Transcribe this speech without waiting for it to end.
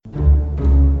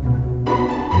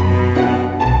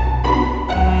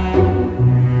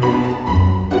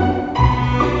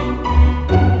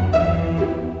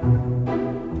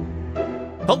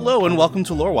Hello and welcome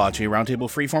to Lore Watch, a roundtable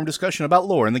freeform discussion about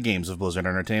lore in the games of Blizzard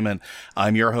Entertainment.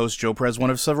 I'm your host, Joe Perez, one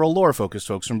of several lore-focused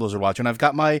folks from Blizzard Watch, and I've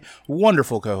got my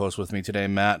wonderful co-host with me today,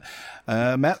 Matt.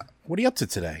 Matt, what are you up to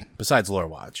today, besides Lore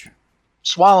Watch?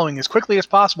 Swallowing as quickly as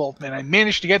possible, and I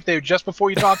managed to get there just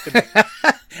before you talked to me.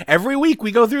 Every week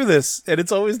we go through this, and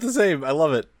it's always the same. I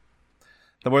love it.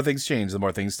 The more things change, the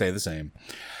more things stay the same.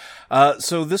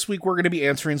 So this week we're going to be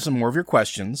answering some more of your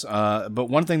questions, but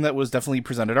one thing that was definitely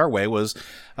presented our way was,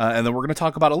 and then we're going to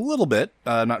talk about a little bit,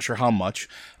 not sure how much,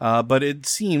 but it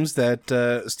seems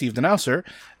that Steve Denousser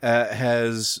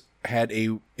has had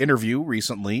a interview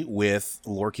recently with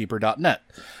lorekeeper.net.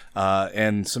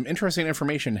 And some interesting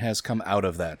information has come out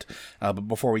of that. But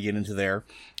before we get into there,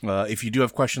 if you do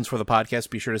have questions for the podcast,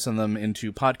 be sure to send them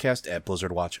into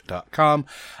podcast@blizzardwatch.com.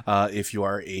 If you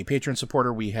are a patron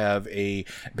supporter, we have a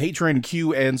patron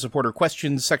Q and supporter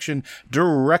questions section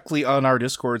directly on our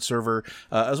Discord server,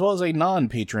 as well as a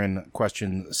non-patron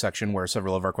question section where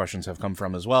several of our questions have come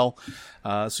from as well.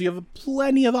 So you have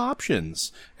plenty of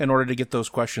options in order to get those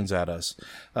questions at us.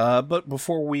 But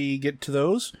before we get to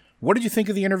those, what did you think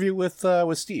of the interview with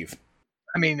Steve?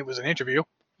 I mean, it was an interview.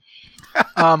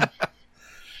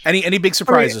 Any big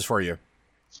surprises for you?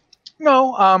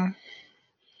 No.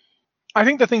 I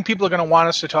think the thing people are going to want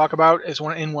us to talk about is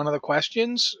one of the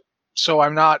questions. So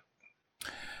I'm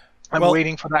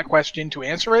waiting for that question to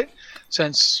answer it,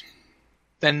 since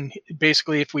then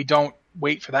basically if we don't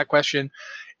wait for that question,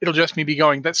 it'll just be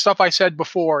going, that stuff I said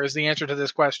before is the answer to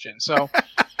this question. So...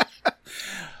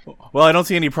 Well, I don't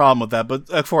see any problem with that, but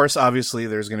of course, obviously,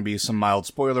 there's going to be some mild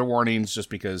spoiler warnings just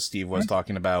because Steve was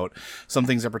talking about some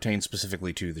things that pertain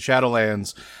specifically to the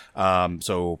Shadowlands.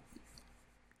 So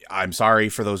I'm sorry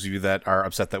for those of you that are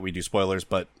upset that we do spoilers,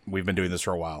 but we've been doing this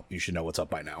for a while. You should know what's up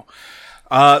by now.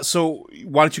 So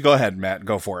why don't you go ahead, Matt?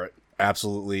 Go for it.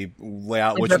 Absolutely. Lay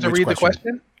out which read the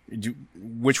question?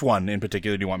 Which one in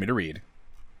particular do you want me to read?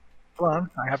 Hold on.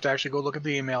 I have to actually go look at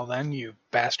the email then, you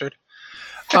bastard.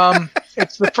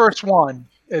 It's the first one.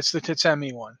 It's the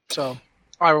Titsemi one. So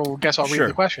I guess I'll read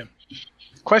the question.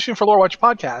 Question for Lore Watch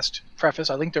Podcast. Preface,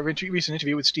 I linked a recent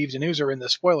interview with Steve Denousser in the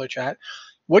spoiler chat.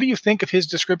 What do you think of his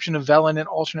description of Velen and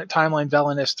alternate timeline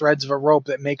Velen as threads of a rope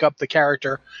that make up the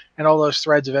character, and all those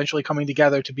threads eventually coming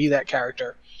together to be that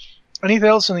character? Anything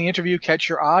else in the interview catch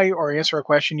your eye or answer a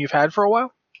question you've had for a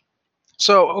while?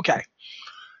 So, okay.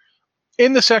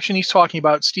 In the section he's talking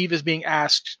about, Steve is being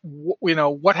asked,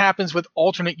 what happens with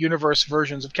alternate universe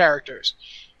versions of characters,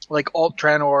 like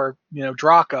Alt-Tren or,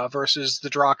 Draka versus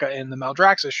the Draka in the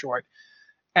Maldraxxus short.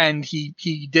 And he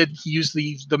used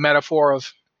the metaphor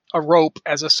of a rope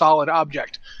as a solid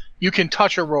object. You can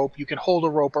touch a rope, you can hold a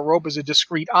rope. A rope is a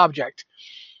discrete object,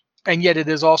 and yet it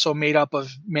is also made up of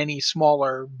many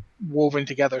smaller woven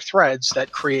together threads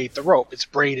that create the rope. It's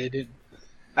braided, and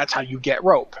that's how you get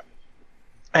rope.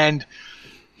 And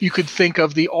you could think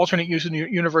of the alternate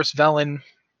universe Velen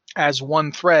as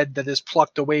one thread that is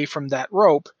plucked away from that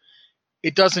rope.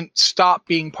 It doesn't stop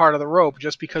being part of the rope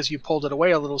just because you pulled it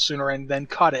away a little sooner and then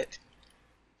cut it.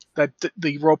 That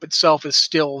the rope itself is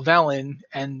still Velen,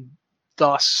 and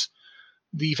thus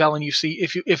the Velen you see,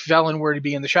 if Velen were to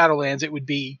be in the Shadowlands, it would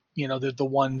be, the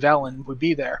one Velen would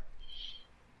be there.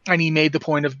 And he made the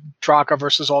point of Draka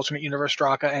versus alternate universe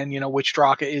Draka, and which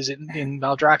Draka is it in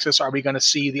Maldraxxus? Are we going to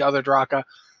see the other Draka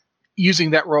using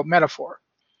that rope metaphor?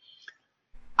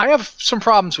 I have some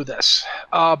problems with this,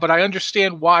 but I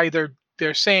understand why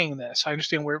they're saying this. I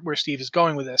understand where Steve is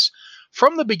going with this.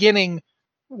 From the beginning,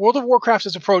 World of Warcraft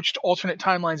has approached alternate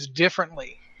timelines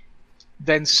differently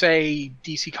than, say,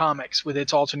 DC Comics with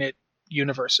its alternate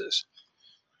universes.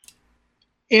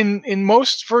 In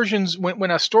most versions, when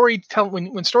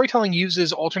storytelling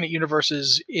uses alternate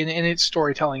universes in its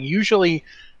storytelling, usually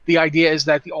the idea is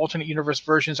that the alternate universe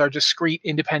versions are discrete,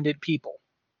 independent people.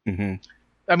 Mm-hmm.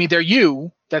 I mean, they're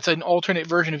you. That's an alternate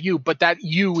version of you, but that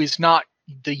you is not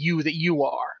the you that you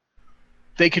are.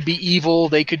 They could be evil.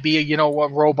 They could be a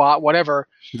robot, whatever.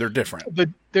 They're different.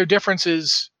 Their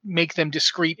differences make them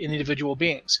discrete and individual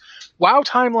beings. WoW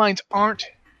timelines aren't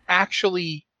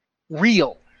actually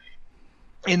real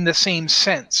in the same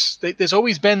sense. There's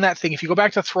always been that thing. If you go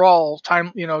back to Thrall,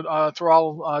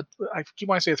 Thrall, I keep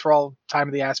wanting to say Thrall, Time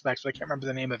of the Aspects, but I can't remember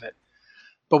the name of it.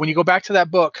 But when you go back to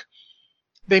that book,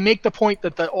 they make the point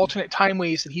that the alternate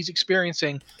timeways that he's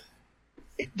experiencing,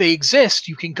 they exist.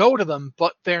 You can go to them,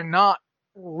 but they're not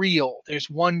real. There's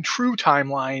one true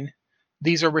timeline.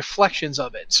 These are reflections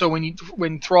of it. So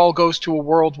when Thrall goes to a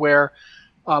world where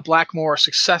Blackmoor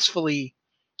successfully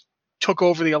took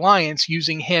over the Alliance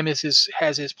using him as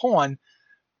his pawn,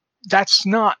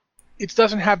 it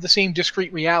doesn't have the same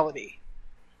discrete reality.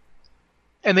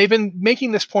 and they've been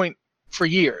making this point for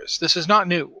years. This is not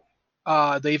new.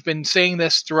 They've been saying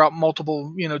this throughout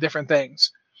multiple, different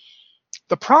things.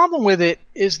 The problem with it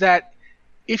is that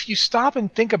if you stop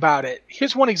and think about it,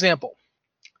 here's one example.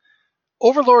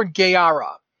 Overlord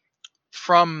Gayara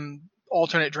from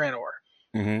Alternate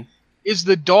Draenor is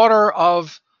the daughter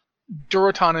of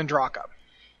Durotan and Draka.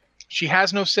 She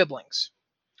has no siblings.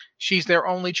 She's their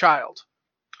only child.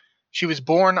 She was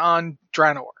born on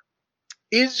Draenor.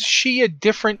 Is she a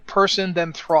different person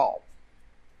than Thrall?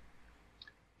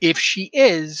 If she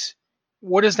is,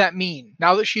 what does that mean?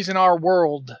 Now that she's in our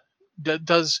world,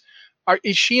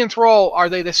 is she and Thrall, are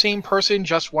they the same person,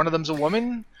 just one of them's a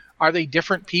woman? Are they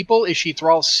different people? Is she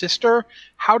Thrall's sister?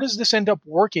 How does this end up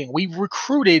working? We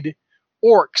recruited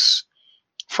orcs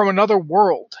from another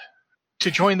world to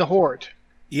join the Horde.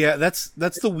 Yeah, that's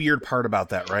the weird part about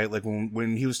that, right? Like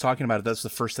when he was talking about it, that's the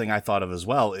first thing I thought of as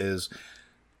well, is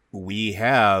we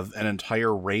have an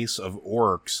entire race of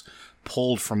orcs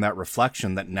pulled from that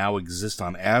reflection that now exists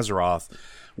on Azeroth,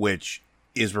 which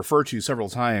is referred to several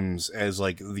times as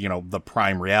like, the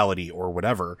prime reality or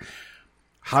whatever.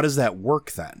 How does that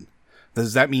work then?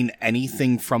 Does that mean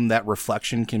anything from that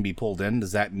reflection can be pulled in?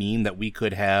 Does that mean that we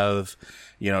could have,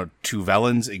 two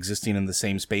Velens existing in the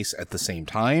same space at the same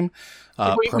time?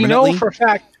 We know for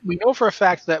a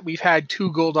fact that we've had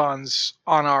two Guldans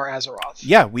on our Azeroth.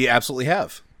 Yeah, we absolutely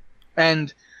have.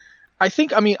 And I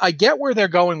get where they're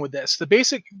going with this.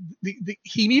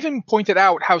 He even pointed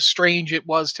out how strange it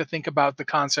was to think about the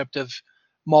concept of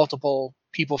multiple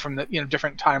people from the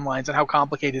different timelines and how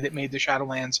complicated it made the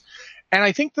Shadowlands. And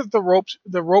I think that the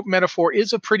rope metaphor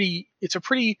is a pretty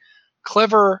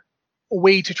clever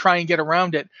way to try and get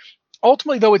around it.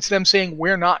 Ultimately, though, it's them saying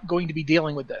we're not going to be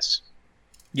dealing with this.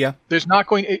 Yeah, there's not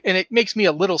going, and it makes me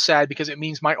a little sad because it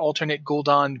means my alternate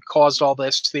Gul'dan caused all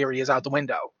this theory is out the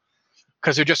window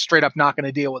because they're just straight up not going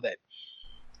to deal with it.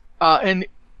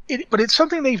 But it's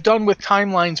something they've done with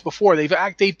timelines before.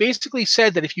 They've basically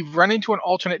said that if you run into an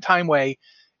alternate timeway,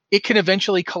 it can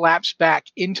eventually collapse back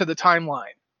into the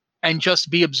timeline and just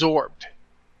be absorbed.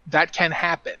 That can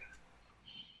happen.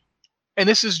 And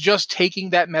this is just taking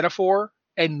that metaphor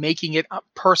and making it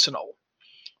personal.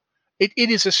 It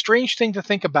is a strange thing to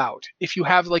think about. If you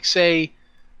have, like, say,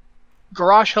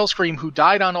 Garrosh Hellscream, who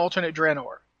died on alternate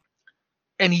Draenor,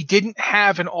 and he didn't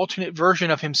have an alternate version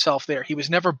of himself there. He was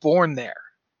never born there.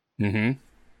 Mm-hmm.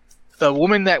 The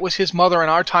woman that was his mother in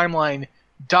our timeline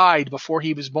died before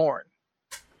he was born.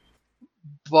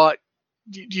 But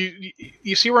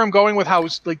you see where I'm going with how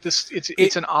it's like this?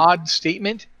 It's an odd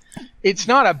statement. It's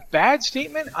not a bad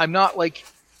statement. I'm not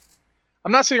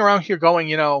sitting around here going,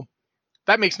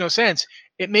 that makes no sense.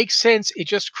 It makes sense. It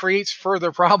just creates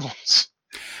further problems.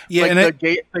 Yeah, like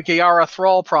the Gayara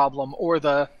Thrall problem, or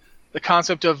the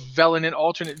concept of Velen and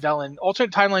alternate Velen.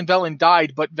 Alternate timeline Velen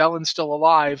died, but Velen's still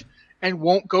alive and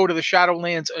won't go to the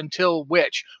Shadowlands until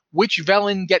which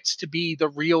Velen gets to be the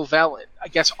real Velen. I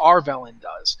guess our Velen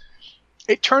does.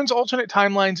 It turns alternate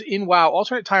timelines in WoW,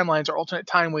 alternate timelines or alternate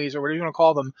timeways or whatever you want to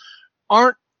call them,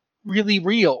 aren't really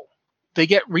real. They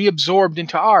get reabsorbed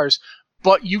into ours,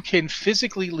 but you can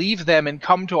physically leave them and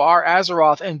come to our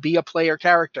Azeroth and be a player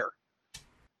character.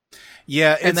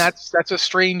 Yeah, and that's a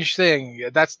strange thing.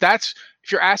 That's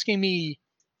if you're asking me,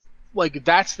 like,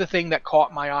 that's the thing that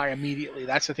caught my eye immediately.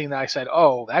 That's the thing that I said,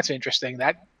 oh, that's interesting.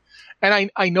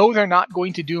 And I know they're not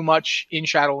going to do much in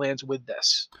Shadowlands with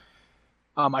this.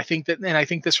 I think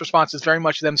this response is very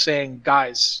much them saying,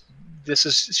 guys,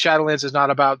 Shadowlands is not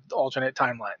about alternate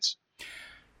timelines.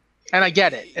 And I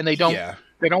get it. And they don't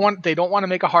want to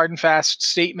make a hard and fast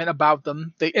statement about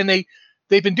them.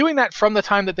 They've been doing that from the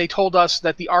time that they told us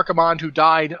that the Archimonde who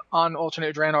died on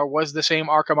alternate Draenor was the same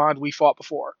Archimonde we fought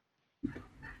before.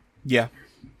 Yeah.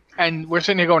 And we're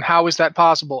sitting here going, how is that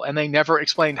possible? And they never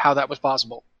explained how that was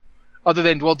possible. Other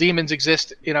than, well, demons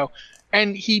exist,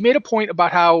 And he made a point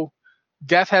about how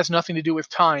death has nothing to do with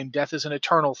time. Death is an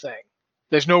eternal thing.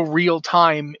 There's no real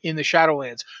time in the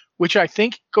Shadowlands, which I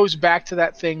think goes back to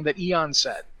that thing that Eon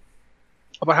said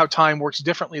about how time works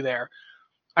differently there.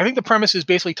 I think the premise is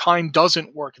basically time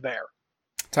doesn't work there.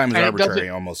 Time is arbitrary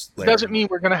almost. It doesn't mean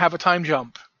we're going to have a time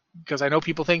jump, because I know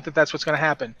people think that that's what's going to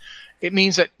happen. It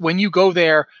means that when you go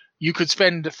there, you could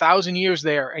spend 1,000 years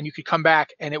there and you could come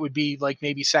back and it would be like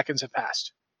maybe seconds have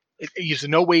passed. There's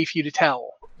no way for you to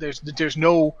tell. There's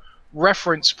no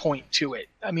reference point to it.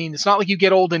 I mean, it's not like you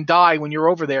get old and die when you're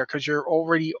over there because you're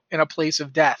already in a place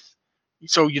of death.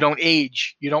 So you don't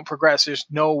age, you don't progress. There's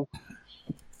no...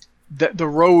 The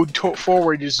road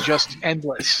forward is just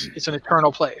endless. It's an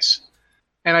eternal place.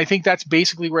 And I think that's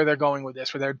basically where they're going with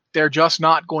this, where they're just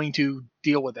not going to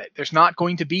deal with it. There's not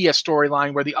going to be a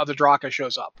storyline where the other Draka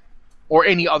shows up, or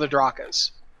any other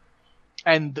Drakas.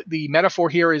 And the metaphor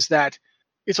here is that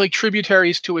it's like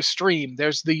tributaries to a stream.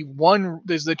 There's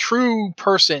the true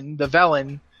person, the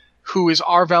Velen, who is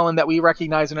our Velen that we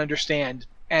recognize and understand.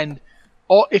 And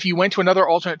if you went to another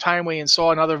alternate timeway and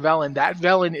saw another Velen, that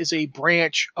Velen is a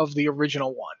branch of the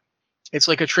original one. It's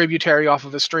like a tributary off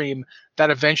of a stream that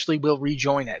eventually will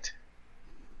rejoin it.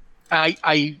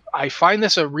 I find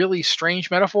this a really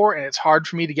strange metaphor, and it's hard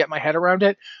for me to get my head around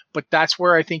it, but that's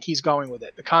where I think he's going with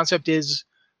it. The concept is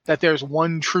that there's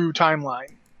one true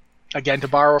timeline. Again, to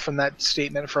borrow from that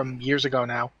statement from years ago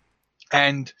now.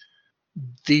 And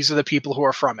these are the people who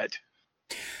are from it.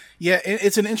 Yeah,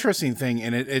 it's an interesting thing,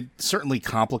 and it certainly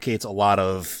complicates a lot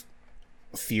of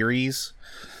theories.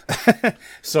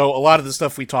 So a lot of the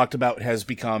stuff we talked about has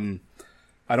become,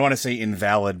 I don't want to say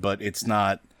invalid, but it's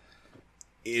not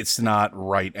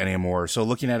right anymore. So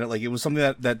looking at it, like, it was something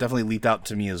that definitely leaped out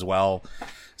to me as well,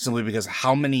 simply because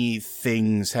how many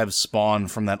things have spawned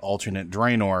from that alternate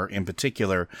Draenor in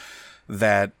particular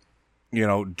that, you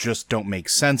know, just don't make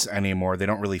sense anymore. They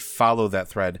don't really follow that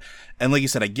thread. And like you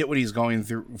said, I get what he's going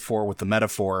through for with the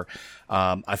metaphor.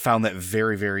 I found that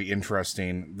very, very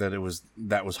interesting that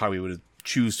that was how he would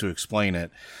choose to explain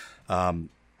it. And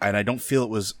I don't feel it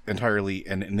was entirely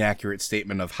an inaccurate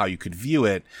statement of how you could view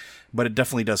it, but it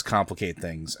definitely does complicate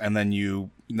things. And then you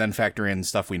factor in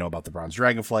stuff we know about the Bronze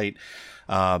Dragonflight.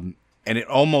 And it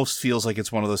almost feels like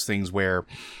it's one of those things where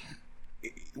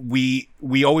we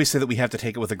always say that we have to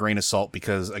take it with a grain of salt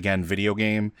because, again, video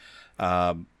game,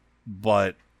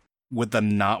 but with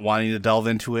them not wanting to delve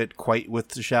into it quite with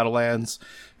the Shadowlands,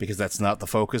 because that's not the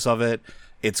focus of it,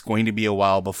 it's going to be a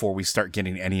while before we start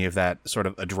getting any of that sort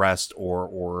of addressed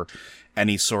or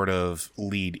any sort of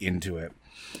lead into it.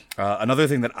 Another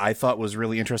thing that I thought was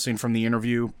really interesting from the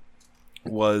interview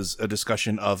was a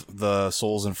discussion of the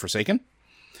Souls in Forsaken,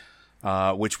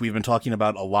 which we've been talking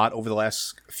about a lot over the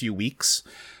last few weeks,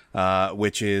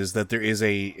 which is that there is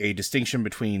a distinction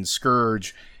between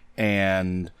Scourge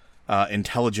and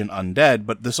intelligent undead,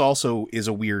 but this also is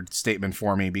a weird statement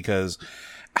for me because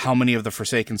how many of the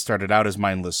Forsaken started out as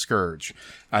mindless Scourge?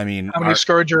 I mean, how many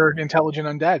Scourge are intelligent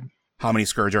undead? How many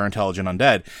Scourge are intelligent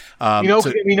undead?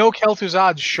 We know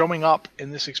Kel'Thuzad's showing up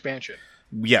in this expansion.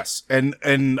 Yes, and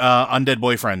Undead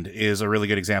Boyfriend is a really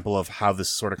good example of how this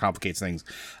sort of complicates things.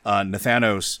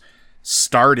 Nathanos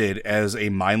started as a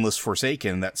mindless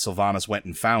Forsaken that Sylvanas went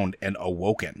and found and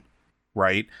awoken,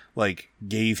 right? Like,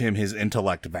 gave him his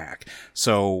intellect back.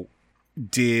 So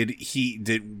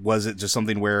was it just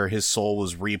something where his soul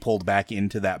was re-pulled back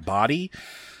into that body?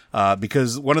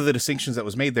 Because one of the distinctions that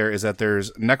was made there is that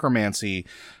there's necromancy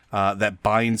that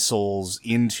binds souls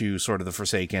into sort of the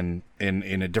Forsaken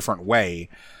in a different way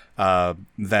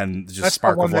than just that's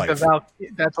Spark of Life.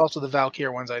 That's also the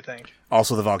Valkyr ones, I think.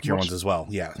 Also the Valkyr ones as well,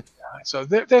 yeah. So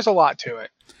there's a lot to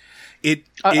it.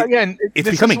 It's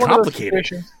becoming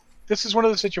complicated. This is one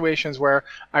of the situations where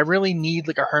I really need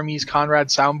like a Hermes Conrad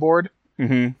soundboard,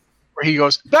 where he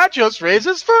goes, "That just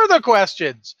raises further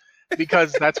questions,"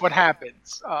 because that's what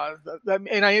happens.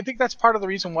 And I think that's part of the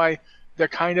reason why they're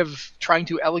kind of trying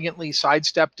to elegantly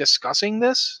sidestep discussing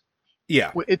this.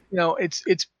 Yeah,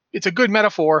 it's a good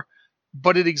metaphor,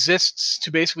 but it exists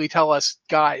to basically tell us,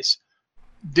 guys,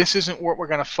 this isn't what we're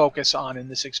going to focus on in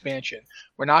this expansion.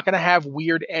 We're not going to have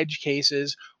weird edge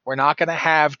cases. We're not going to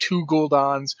have two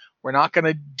Guldans. We're not going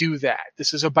to do that.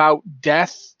 This is about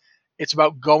death. It's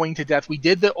about going to death. We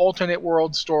did the alternate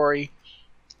world story.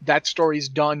 That story's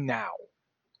done now.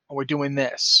 And we're doing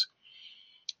this.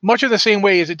 Much of the same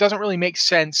way as it doesn't really make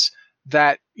sense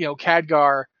that,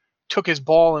 Khadgar took his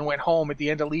ball and went home at the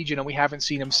end of Legion and we haven't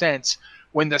seen him since.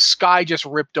 When the sky just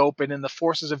ripped open and the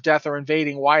forces of death are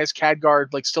invading, why is Khadgar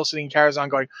still sitting in Karazhan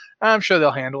going, I'm sure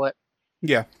they'll handle it?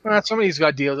 Yeah. Somebody's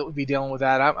got that would be dealing with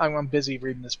that. I'm busy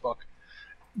reading this book.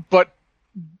 But,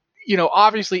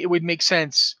 obviously it would make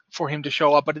sense for him to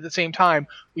show up. But at the same time,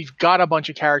 we've got a bunch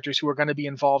of characters who are going to be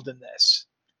involved in this.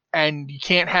 And you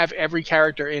can't have every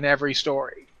character in every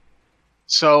story.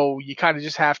 So you kind of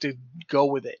just have to go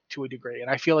with it to a degree. And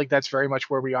I feel like that's very much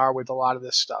where we are with a lot of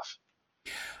this stuff.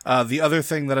 The other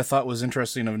thing that I thought was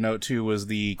interesting of note, too, was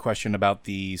the question about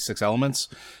the 6 elements,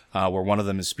 where one of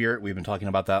them is spirit. We've been talking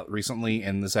about that recently,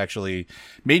 and this actually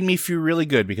made me feel really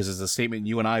good because it's a statement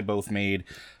you and I both made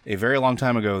a very long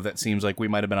time ago that seems like we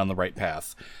might have been on the right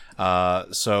path.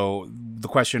 So the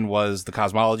question was the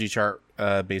cosmology chart,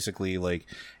 basically,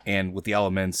 and with the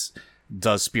elements,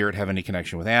 does spirit have any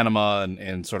connection with anima,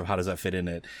 and sort of how does that fit in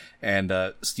it? And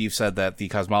Steve said that the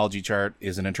cosmology chart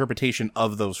is an interpretation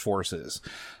of those forces.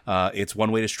 It's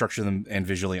one way to structure them and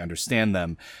visually understand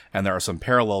them, and there are some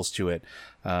parallels to it.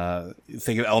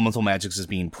 Think of elemental magics as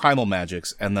being primal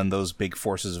magics, and then those big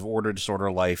forces of order,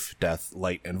 disorder, life, death,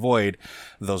 light, and void,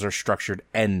 those are structured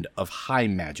end of high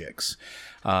magics.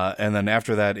 And then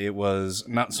after that, it was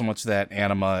not so much that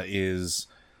anima is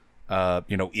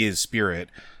spirit,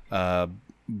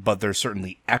 but there's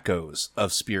certainly echoes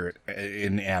of spirit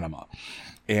in anima.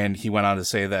 And he went on to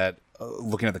say that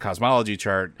looking at the cosmology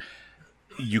chart,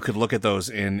 you could look at those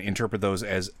and interpret those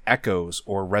as echoes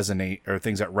or resonate, or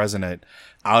things that resonate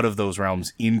out of those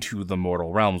realms into the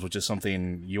mortal realms, which is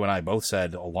something you and I both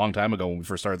said a long time ago when we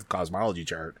first started the cosmology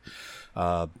chart,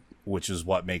 which is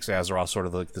what makes Azeroth sort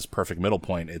of like this perfect middle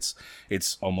point.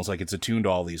 It's almost like it's attuned to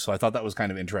all these. So I thought that was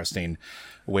kind of interesting,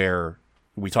 where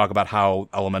we talk about how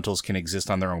elementals can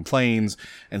exist on their own planes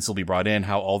and still be brought in,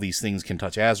 how all these things can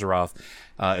touch Azeroth.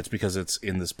 It's because it's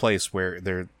in this place where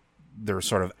they're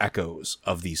sort of echoes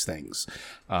of these things.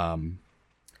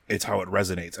 It's how it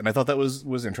resonates. And I thought that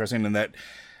was interesting, and that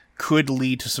could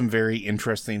lead to some very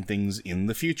interesting things in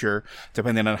the future,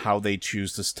 depending on how they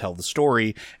choose to tell the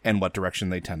story and what direction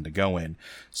they tend to go in.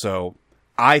 So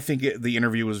I think the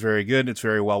interview was very good. It's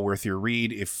very well worth your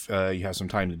read if you have some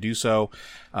time to do so.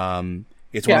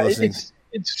 It's one of those things.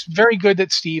 It's very good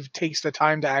that Steve takes the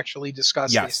time to actually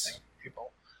discuss these things with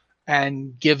people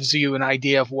and gives you an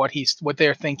idea of what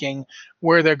they're thinking,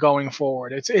 where they're going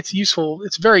forward. It's useful.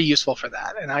 It's very useful for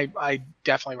that, and I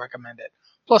definitely recommend it.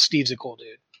 Plus, Steve's a cool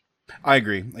dude. I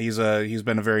agree. He's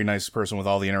been a very nice person with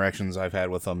all the interactions I've had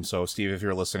with him. So, Steve, if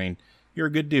you're listening, you're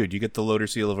a good dude. You get the Loader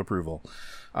seal of approval.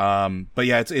 But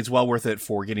yeah, it's well worth it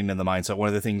for getting in the mindset. One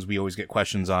of the things we always get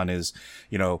questions on is,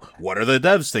 what are the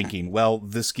devs thinking? Well,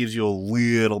 this gives you a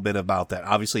little bit about that.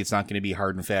 Obviously, it's not going to be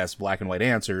hard and fast black and white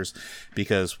answers,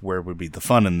 because where would be the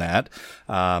fun in that?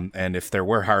 And if there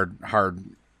were hard,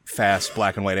 fast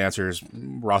black and white answers,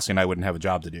 Rossi and I wouldn't have a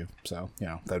job to do. So,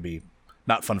 that'd be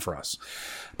not fun for us.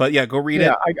 But yeah, go read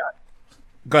it.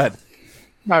 Go ahead.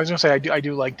 I was gonna say I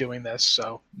do like doing this,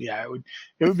 so yeah, it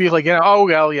would be like, oh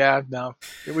well, yeah, no,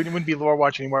 it wouldn't be lore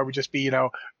watch anymore. It would just be,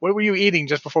 what were you eating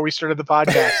just before we started the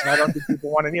podcast? And I don't think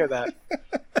people want to hear that.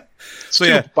 So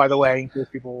yeah, by the way, in case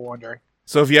people were wondering.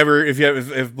 So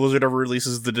if Blizzard ever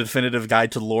releases the definitive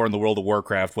guide to the lore in the World of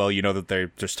Warcraft, well, you know that they're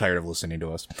just tired of listening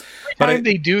to us. Every time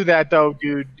they do that, though,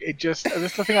 dude, that's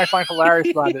the thing I find hilarious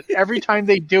about it. Every time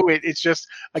they do it, it's just,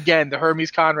 again, the Hermes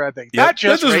Conrad thing. Yep, that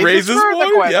just raises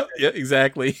more. Yep,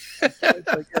 exactly. It's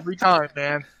like every time,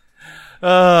 man.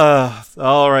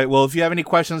 All right. Well, if you have any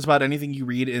questions about anything you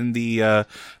read in the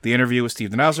interview with Steve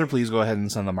Denouser, please go ahead and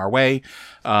send them our way.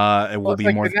 It will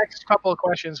be more. The next couple of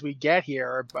questions we get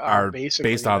here are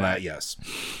basically based on that. Yes.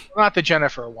 Not the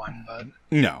Jennifer one, but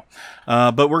no.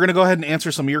 But we're going to go ahead and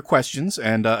answer some of your questions.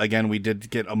 And again, we did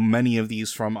get many of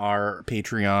these from our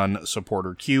Patreon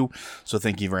supporter queue. So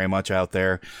thank you very much out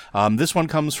there. This one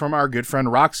comes from our good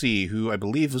friend Roxy, who I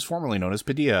believe was formerly known as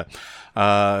Padilla.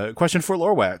 Question for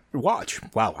Lore Watch.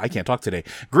 Wow, I can't talk today.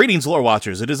 Greetings, Lore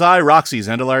Watchers. It is I, Roxy,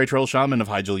 Zandalari Trail Shaman of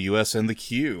Hyjal US and the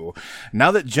Q.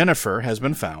 Now that Jennifer has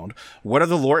been found, what are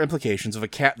the lore implications of a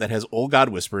cat that has old god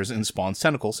whispers and spawns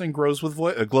tentacles and glows with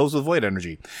void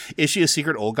energy? Is she a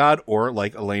secret old god, or,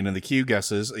 like Elaine in the Q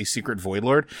guesses, a secret void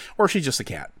lord, or is she just a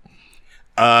cat?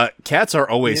 Cats are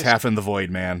always half in the void,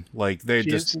 man. Like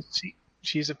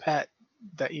she's a pet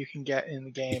that you can get in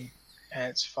the game, and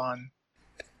it's fun.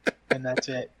 And that's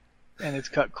it. And it's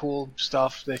got cool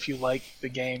stuff that if you like the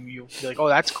game, you'll be like, oh,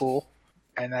 that's cool.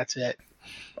 And that's it.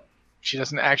 She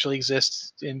doesn't actually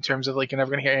exist in terms of, like, you're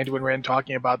never going to hear Anduin Rand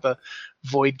talking about the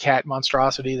void cat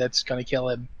monstrosity that's going to kill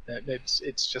him.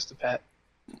 It's just a pet.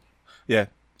 Yeah.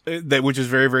 Which is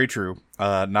very, very true.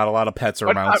 Not a lot of pets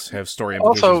or mounts have story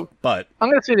implications. Also, but I'm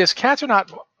going to say this. Cats are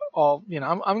not all,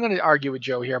 I'm going to argue with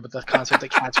Joe here about the concept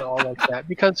that cats are all like that,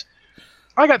 because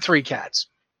I got 3 cats.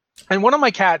 And one of my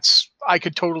cats, I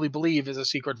could totally believe, is a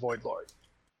secret void lord.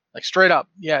 Like, straight up.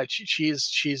 Yeah,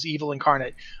 she's evil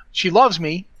incarnate. She loves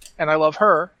me, and I love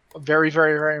her very,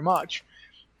 very, very much.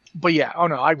 But yeah, oh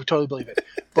no, I would totally believe it.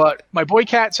 But my boy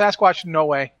cat, Sasquatch, no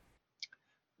way.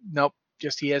 Nope,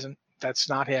 just he isn't. That's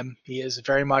not him. He is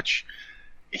very much...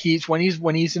 When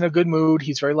he's in a good mood,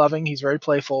 he's very loving, he's very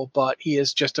playful, but he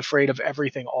is just afraid of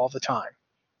everything all the time.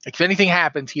 Like, if anything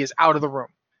happens, he is out of the room.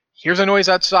 Hears a noise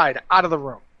outside, out of the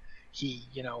room. He,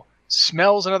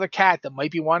 smells another cat that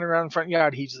might be wandering around the front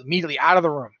yard. He's immediately out of the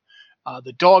room.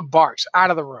 The dog barks,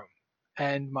 out of the room.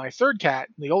 And my third cat,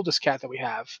 the oldest cat that we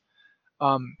have,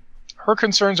 Her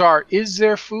concerns are, is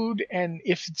there food? And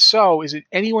if so, is it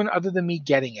anyone other than me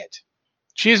getting it?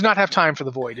 She does not have time for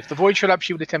the void. If the void showed up,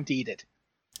 she would attempt to eat it.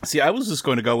 See, I was just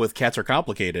going to go with cats are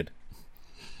complicated.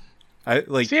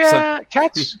 Cats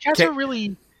are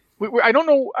really... I don't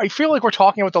know. I feel like we're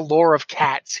talking about the lore of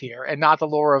cats here and not the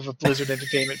lore of a Blizzard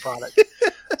Entertainment product.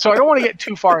 So I don't want to get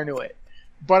too far into it.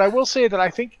 But I will say that I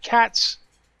think cats,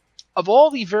 of all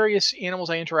the various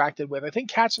animals I interacted with, I think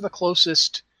cats are the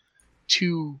closest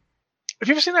to... Have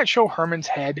you ever seen that show Herman's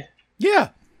Head? Yeah.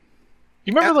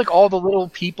 You remember like all the little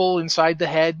people inside the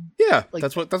head? Yeah, like,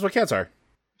 that's what cats are.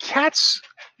 Cats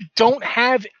don't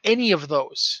have any of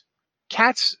those.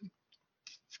 Cats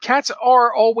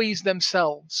are always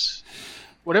themselves.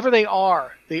 Whatever they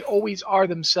always are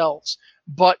themselves.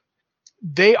 But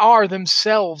they are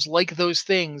themselves like those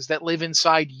things that live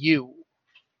inside you.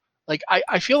 Like,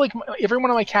 I feel like every one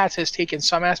of my cats has taken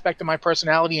some aspect of my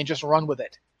personality and just run with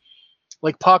it.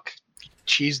 Like Puck,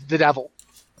 she's the devil.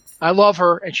 I love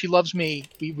her, and she loves me.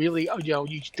 We really,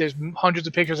 there's hundreds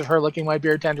of pictures of her licking my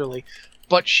beard tenderly.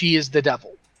 But she is the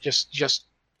devil. Just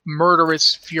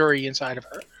murderous fury inside of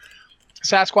her.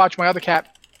 Sasquatch, my other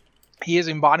cat, he is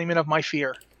embodiment of my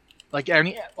fear. Like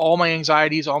all my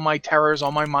anxieties, all my terrors,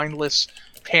 all my mindless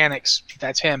panics,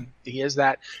 that's him. He is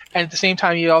that. And at the same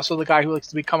time, he's also the guy who likes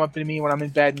to come up to me when I'm in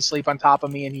bed and sleep on top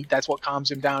of me, and that's what calms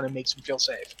him down and makes him feel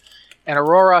safe. And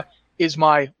Aurora is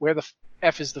my where the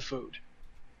F is the food.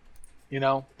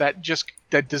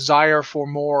 That desire for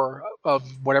more of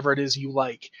whatever it is you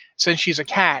like. Since she's a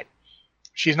cat,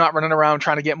 she's not running around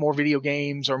trying to get more video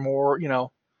games or more,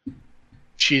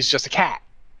 she's just a cat.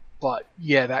 But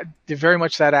yeah, they're very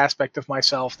much that aspect of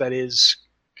myself that is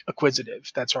acquisitive.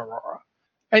 That's Aurora.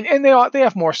 And they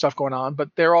have more stuff going on, but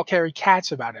they're all carry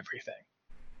cats about everything.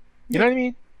 You know what I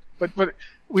mean? But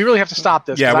we really have to stop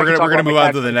this. Yeah, we're gonna move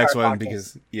on to the next one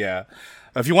because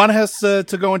if you want us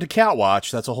to go into Cat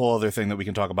Watch, that's a whole other thing that we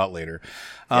can talk about later.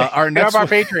 Our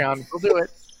Patreon. We'll do it.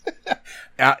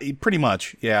 Pretty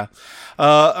much, yeah.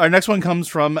 Our next one comes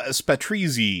from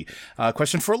Spatrizi.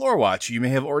 Question for Lore Watch. You may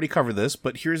have already covered this,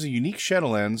 but here's a unique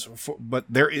Shadowlands.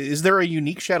 Is there a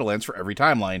unique Shadowlands for every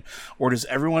timeline, or does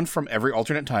everyone from every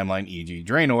alternate timeline, e.g.,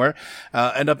 Draenor,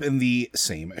 end up in the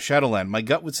same Shadowland? My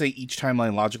gut would say each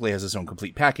timeline logically has its own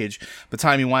complete package, but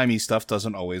timey-wimey stuff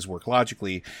doesn't always work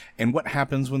logically. And what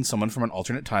happens when someone from an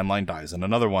alternate timeline dies in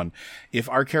another one? If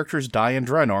our characters die in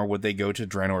Draenor, would they go to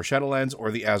Draenor Shadowlands or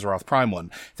the Azeroth Prime one?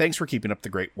 Thanks for keeping up the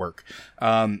great work.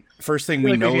 First thing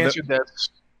we know that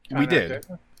we did.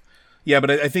 Yeah,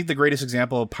 but I think the greatest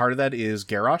example, part of that is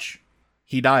Garrosh.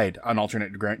 He died on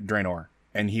alternate Draenor,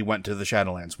 and he went to the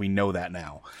Shadowlands. We know that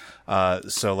now.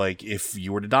 So, like, if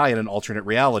you were to die in an alternate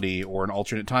reality or an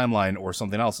alternate timeline or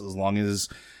something else, as long as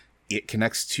it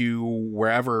connects to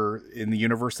wherever in the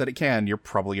universe that it can, you're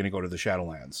probably going to go to the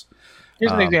Shadowlands.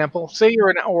 Here's an example. Say you're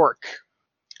an orc,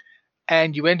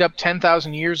 and you end up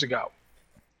 10,000 years ago,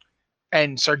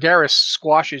 and Sargeras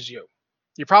squashes you.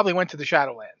 You probably went to the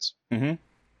Shadowlands,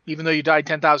 even though you died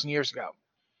 10,000 years ago.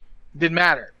 Didn't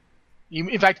matter.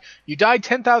 In fact, you died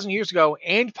 10,000 years ago,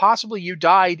 and possibly you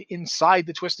died inside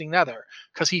the Twisting Nether,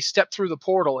 because he stepped through the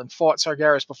portal and fought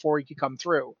Sargeras before he could come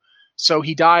through. So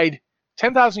he died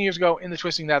 10,000 years ago in the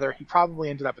Twisting Nether. He probably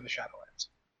ended up in the Shadowlands.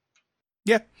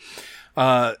 Yeah.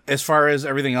 As far as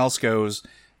everything else goes,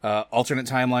 alternate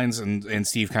timelines, and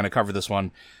Steve kind of covered this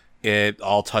one, it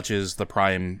all touches the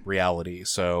Prime reality,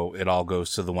 so it all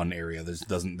goes to the one area.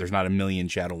 There's not a million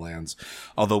Shadowlands,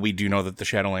 although we do know that the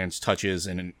Shadowlands touches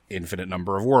an infinite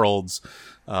number of worlds,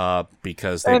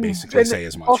 because they basically say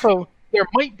as much. Also, there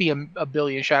might be a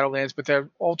billion Shadowlands, but they're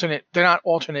not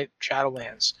alternate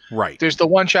Shadowlands. Right. There's the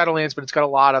one Shadowlands, but it's got a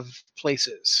lot of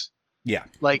places. Yeah.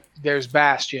 Like, there's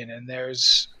Bastion, and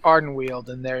there's Ardenweald,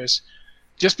 and there's...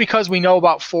 Just because we know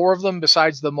about 4 of them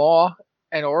besides the Maw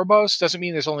and Oribos doesn't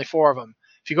mean there's only 4 of them.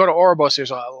 If you go to Oribos,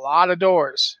 there's a lot of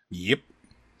doors. Yep.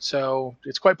 So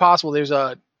it's quite possible there's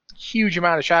a huge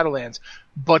amount of Shadowlands,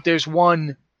 but there's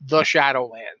the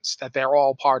Shadowlands that they're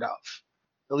all part of.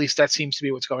 At least that seems to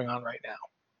be what's going on right now.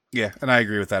 Yeah, and I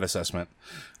agree with that assessment.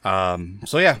 I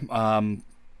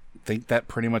think that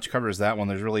pretty much covers that one.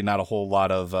 There's really not a whole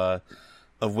lot of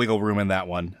wiggle room in that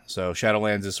one. So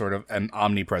Shadowlands is sort of an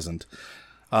omnipresent.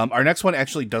 Our next one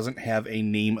actually doesn't have a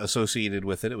name associated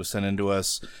with it. It was sent in to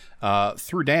us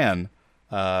through Dan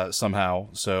somehow.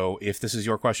 So if this is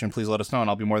your question, please let us know, and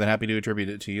I'll be more than happy to attribute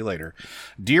it to you later.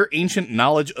 Dear Ancient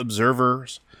Knowledge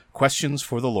Observers, questions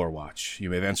for the Lore Watch. You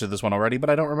may have answered this one already, but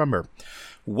I don't remember.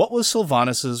 What was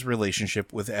Sylvanas'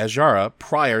 relationship with Azshara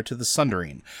prior to the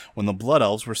Sundering, when the Blood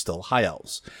Elves were still High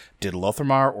Elves? Did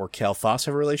Lothramar or Kael'thas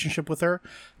have a relationship with her?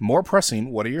 More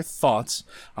pressing, what are your thoughts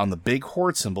on the big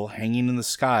Horde symbol hanging in the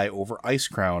sky over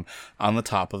Icecrown on the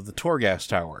top of the Torghast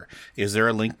Tower? Is there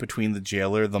a link between the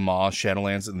Jailer, the Maw,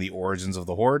 Shadowlands, and the origins of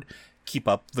the Horde? Keep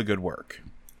up the good work.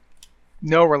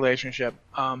 No relationship.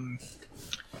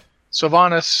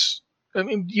 Sylvanas... I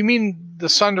mean, you mean the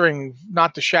Sundering,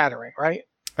 not the Shattering, right?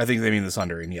 I think they mean the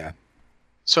Sundering, yeah.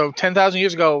 So 10,000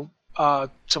 years ago,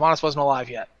 Sylvanas wasn't alive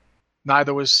yet.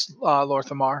 Neither was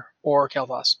Lothramar or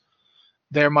Kael'thas.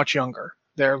 They're much younger.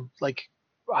 They're like,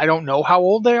 I don't know how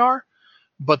old they are,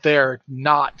 but they're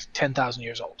not 10,000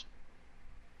 years old.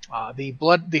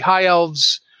 The High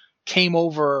Elves came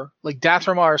over, like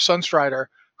Dathramar Sunstrider,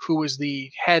 who was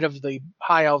the head of the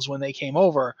High Elves when they came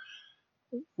over,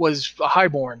 was a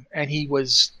highborn, and he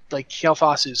was like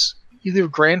Kael'thas's either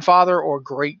grandfather or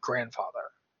great-grandfather.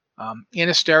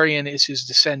 Anasterion is his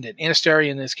descendant.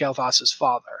 Anasterion is Kael'thas's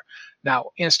father.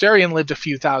 Now, Anasterion lived a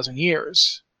few thousand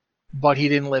years, but he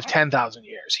didn't live 10,000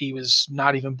 years. He was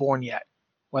not even born yet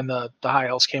when the High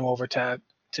Elves came over to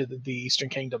the Eastern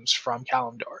Kingdoms from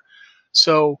Kalimdor.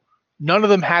 So none of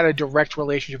them had a direct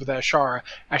relationship with Azshara.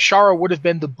 Azshara would have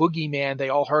been the boogeyman they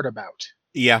all heard about.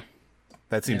 Yeah,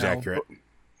 that seems accurate.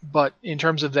 But in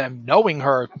terms of them knowing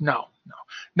her, no.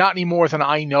 Not any more than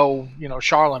I know,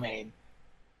 Charlemagne.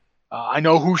 I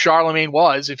know who Charlemagne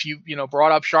was. If you,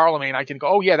 brought up Charlemagne, I can go,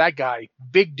 oh yeah, that guy,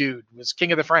 big dude, was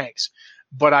king of the Franks.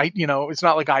 But it's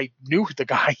not like I knew the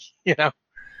guy,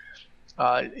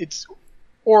 it's,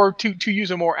 or to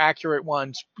use a more accurate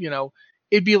one,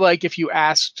 it'd be like if you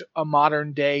asked a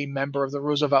modern day member of the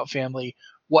Roosevelt family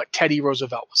what Teddy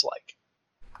Roosevelt was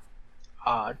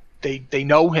like. They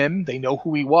know him, they know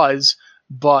who he was,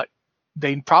 but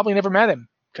they probably never met him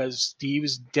because he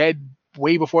was dead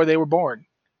way before they were born.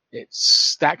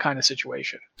 It's that kind of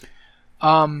situation.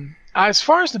 As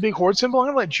far as the big Horde symbol, I'm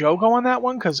going to let Joe go on that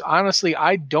one because honestly,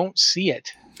 I don't see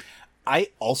it. I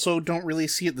also don't really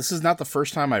see it. This is not the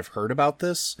first time I've heard about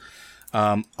this.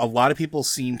 A lot of people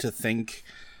seem to think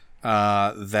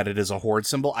that it is a Horde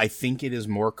symbol. I think it is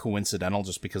more coincidental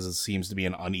just because it seems to be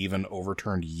an uneven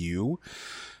overturned U.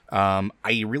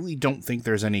 I really don't think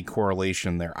there's any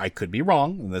correlation there. I could be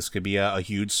wrong, and this could be a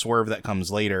huge swerve that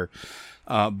comes later,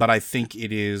 but I think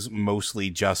it is mostly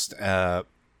just a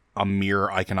mirror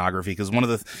iconography, because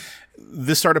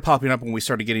this started popping up when we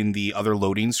started getting the other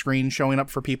loading screen showing up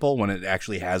for people, when it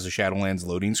actually has a Shadowlands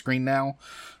loading screen now.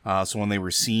 So when they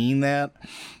were seeing that,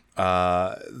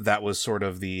 that was sort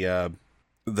of the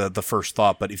first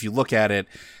thought. But if you look at it,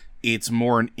 it's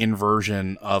more an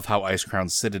inversion of how Icecrown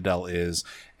Citadel is,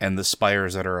 and the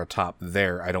spires that are atop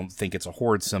there. I don't think it's a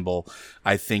Horde symbol.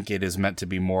 I think it is meant to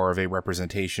be more of a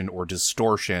representation or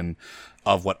distortion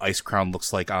of what Icecrown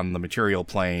looks like on the material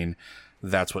plane.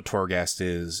 That's what Torghast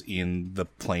is in the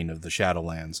plane of the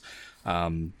Shadowlands.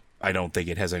 I don't think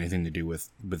it has anything to do with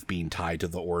being tied to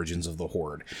the origins of the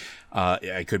Horde.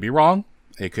 I could be wrong.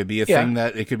 It could be a thing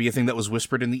that was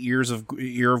whispered in the ear of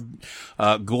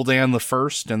Gul'dan the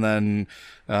First, and then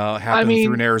happened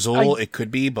through Ner'zhul. It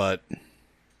could be, but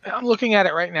I'm looking at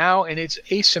it right now, and it's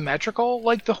asymmetrical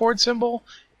like the Horde symbol,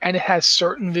 and it has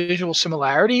certain visual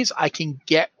similarities. I can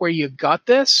get where you got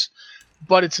this,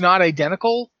 but it's not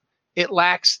identical. It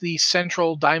lacks the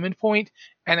central diamond point,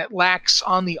 and it lacks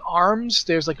on the arms.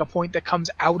 There's like a point that comes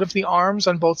out of the arms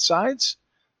on both sides.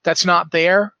 That's not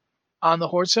there on the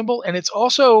Horde symbol. And it's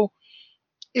also,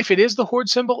 if it is the Horde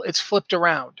symbol, it's flipped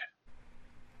around.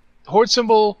 The Horde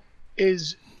symbol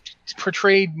is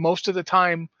portrayed most of the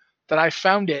time that I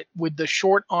found it with the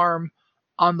short arm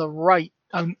on the right,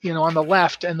 on the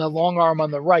left, and the long arm on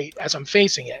the right as I'm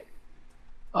facing it.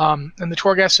 And the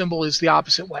Torghast symbol is the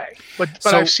opposite way. But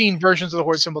I've seen versions of the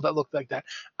Horde symbol that look like that.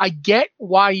 I get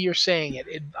why you're saying it.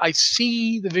 I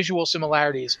see the visual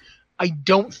similarities. I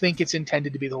don't think it's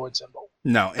intended to be the Horde symbol.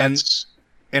 No,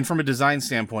 and from a design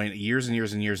standpoint, years and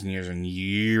years and years and years and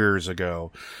years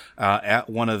ago, at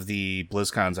one of the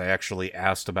BlizzCons, I actually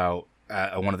asked about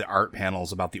one of the art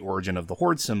panels about the origin of the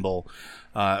Horde symbol,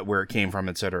 where it came from,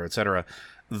 et cetera, et cetera.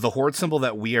 The Horde symbol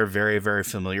that we are very, very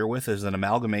familiar with is an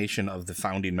amalgamation of the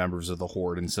founding members of the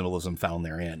Horde and symbolism found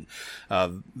therein.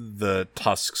 The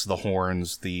tusks, the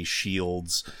horns, the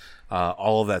shields,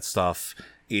 all of that stuff.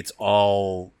 It's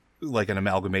all like an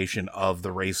amalgamation of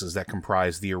the races that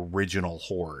comprise the original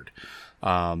Horde.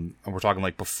 And we're talking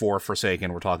like before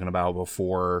Forsaken, we're talking about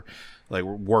before like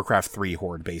Warcraft 3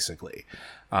 Horde, basically.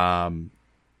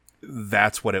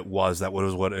 That's what it was. That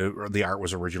was what the art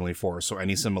was originally for. So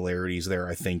any similarities there,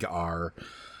 I think, are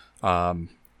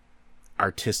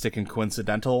artistic and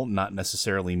coincidental, not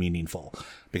necessarily meaningful,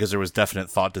 because there was definite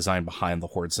thought design behind the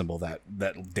Horde symbol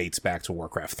that dates back to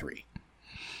Warcraft 3.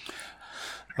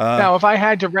 Now, if I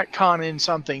had to retcon in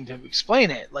something to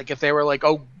explain it, like if they were like,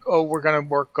 oh, we're going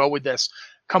to go with this,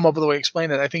 come up with a way to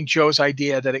explain it, I think Joe's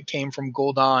idea that it came from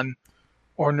Gul'dan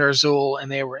or Ner'zhul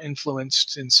and they were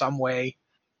influenced in some way,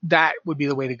 that would be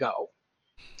the way to go.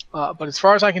 But as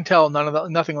far as I can tell,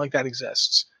 nothing like that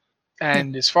exists.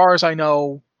 And as far as I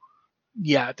know,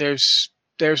 yeah, there's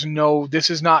no, this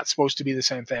is not supposed to be the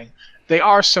same thing. They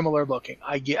are similar looking.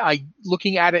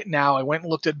 Looking at it now, I went and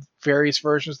looked at various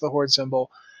versions of the Horde symbol.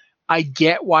 I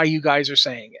get why you guys are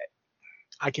saying it.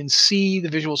 I can see the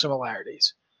visual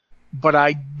similarities, but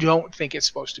I don't think it's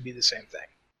supposed to be the same thing.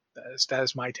 That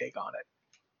is my take on it.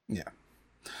 Yeah.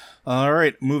 All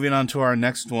right, moving on to our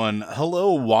next one.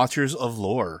 Hello, Watchers of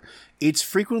Lore. It's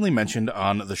frequently mentioned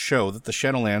on the show that the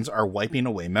Shadowlands are wiping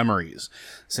away memories,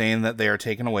 saying that they are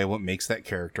taking away what makes that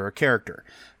character a character.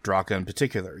 Draka in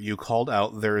particular. You called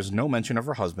out there is no mention of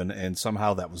her husband, and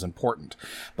somehow that was important.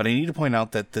 But I need to point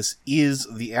out that this is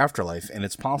the afterlife, and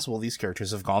it's possible these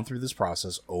characters have gone through this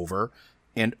process over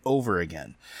and over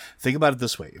again. Think about it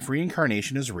this way. If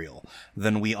reincarnation is real,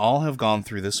 then we all have gone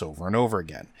through this over and over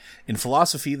again. In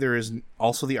philosophy, there is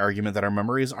also the argument that our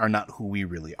memories are not who we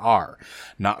really are.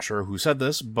 Not sure who said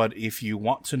this, but if you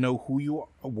want to know who you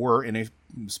were in a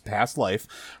past life,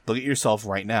 look at yourself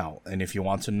right now. And if you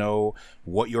want to know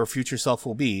what your future self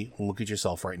will be, look at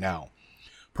yourself right now.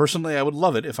 Personally, I would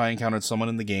love it if I encountered someone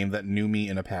in the game that knew me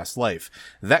in a past life.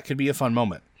 That could be a fun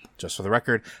moment. Just for the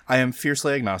record, I am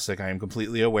fiercely agnostic. I am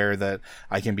completely aware that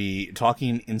I can be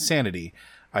talking insanity.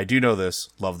 I do know this.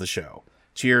 Love the show.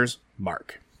 Cheers,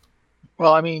 Mark.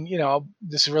 Well, I mean,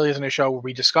 this really isn't a show where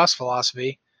we discuss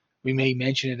philosophy. We may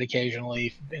mention it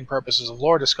occasionally in purposes of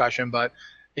lore discussion, but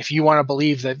if you want to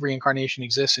believe that reincarnation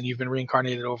exists and you've been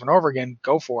reincarnated over and over again,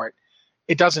 go for it.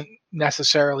 It doesn't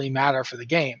necessarily matter for the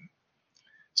game.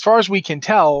 As far as we can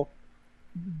tell,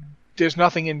 there's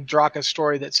nothing in Draka's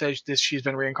story that says she's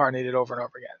been reincarnated over and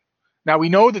over again. Now, we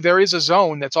know that there is a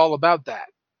zone that's all about that.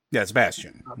 Yeah, it's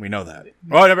Bastion. We know that.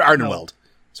 Oh, Ardenweld. No.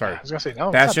 Sorry. I was going to say,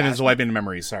 no. Bastion is wiping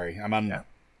memories. Sorry. I'm on. Yeah.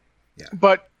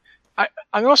 But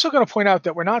I'm also going to point out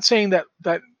that we're not saying that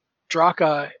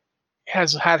Draka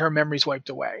has had her memories wiped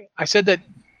away. I said that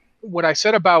what I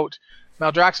said about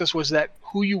Maldraxxus was that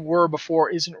who you were before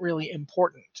isn't really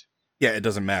important. Yeah, it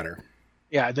doesn't matter.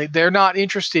 Yeah, they're not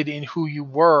interested in who you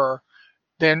were.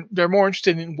 Then they're more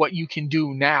interested in what you can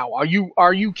do now.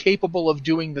 Are you capable of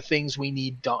doing the things we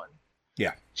need done?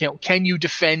 Yeah. Can you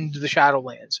defend the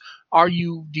Shadowlands?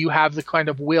 Do you have the kind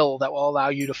of will that will allow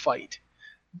you to fight?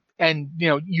 And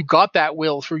you got that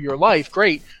will through your life,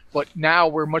 great. But now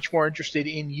we're much more interested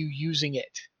in you using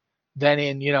it than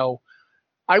in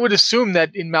I would assume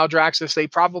that in Maldraxxus they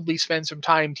probably spend some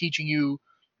time teaching you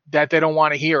that they don't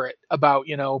want to hear it about,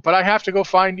 but I have to go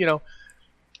find,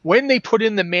 when they put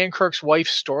in the Mankirk's wife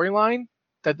storyline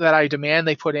that I demand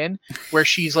they put in, where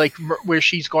she's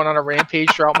going on a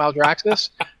rampage throughout Maldraxxus,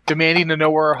 demanding to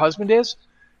know where her husband is.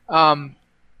 I'm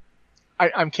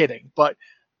kidding, but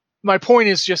my point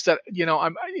is just that,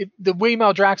 the way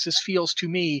Maldraxxus feels to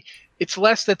me, it's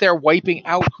less that they're wiping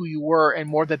out who you were and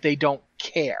more that they don't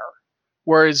care.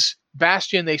 Whereas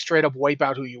Bastion, they straight up wipe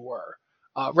out who you were.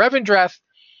 Revendreth,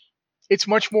 it's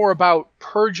much more about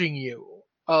purging you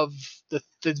of the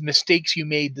mistakes you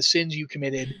made, the sins you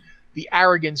committed, the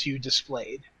arrogance you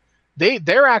displayed.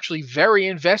 They're actually very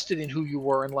invested in who you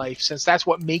were in life, since that's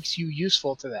what makes you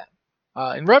useful to them.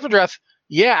 In Revendreth,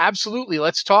 yeah, absolutely.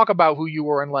 Let's talk about who you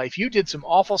were in life. You did some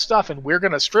awful stuff, and we're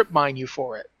going to strip mine you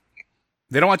for it.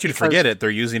 They don't want you to forget it. They're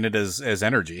using it as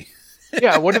energy.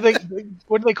 Yeah, what do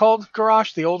they call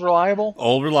Garrosh? The Old Reliable?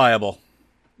 Old Reliable.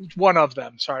 One of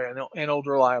them. Sorry, an Old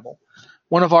Reliable.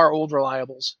 One of our Old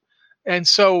Reliables. And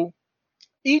so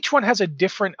each one has a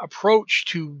different approach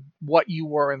to what you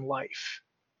were in life.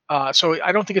 So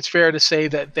I don't think it's fair to say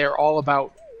that they're all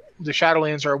about the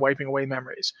Shadowlands are wiping away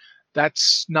memories.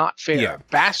 That's not fair. Yeah.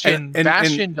 Bastion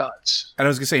does. And I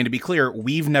was going to say, and to be clear,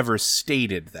 we've never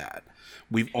stated that.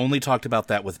 We've only talked about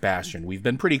that with Bastion. We've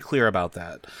been pretty clear about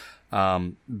that.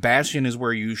 Bastion is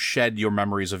where you shed your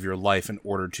memories of your life in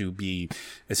order to be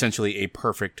essentially a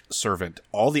perfect servant.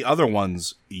 All the other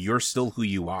ones, you're still who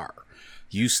you are.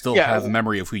 You still have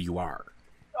memory of who you are.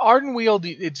 Ardenweald,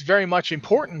 it's very much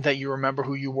important that you remember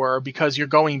who you were because you're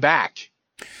going back.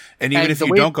 And even if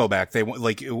you don't go back, they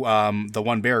the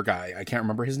one bear guy, I can't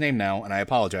remember his name now, and I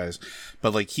apologize,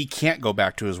 but he can't go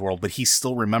back to his world, but he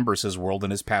still remembers his world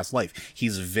and his past life.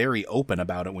 He's very open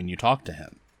about it when you talk to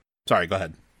him. Sorry, go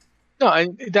ahead.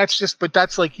 No, that's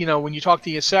when you talk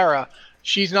to Ysera,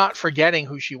 she's not forgetting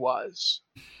who she was.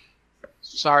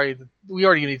 Sorry, we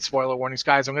already need spoiler warnings,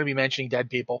 guys. I'm going to be mentioning dead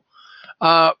people.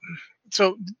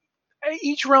 So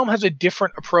each realm has a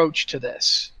different approach to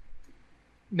this.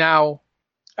 Now,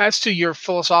 as to your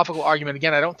philosophical argument,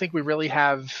 again, I don't think we really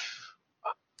have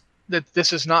that.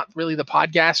 This is not really the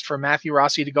podcast for Matthew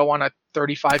Rossi to go on a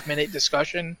 35-minute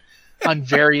discussion on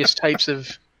various types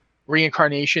of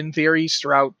reincarnation theories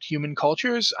throughout human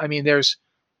cultures. I mean, there's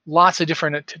lots of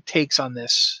different takes on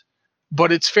this,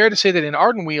 but it's fair to say that in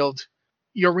Ardenweald,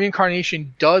 your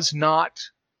reincarnation does not.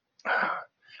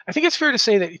 I think it's fair to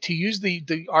say that to use the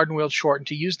Ardenweald short and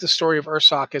to use the story of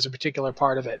Ursoc as a particular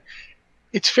part of it,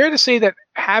 it's fair to say that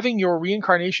having your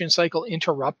reincarnation cycle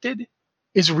interrupted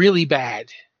is really bad.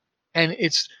 And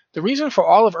it's the reason for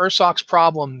all of Ursoc's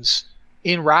problems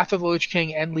in Wrath of the Lich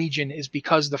King and Legion is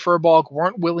because the Furbolg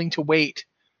weren't willing to wait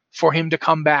for him to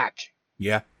come back.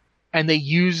 Yeah. And they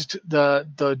used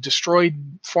the destroyed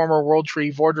former World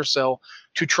Tree Vordrasil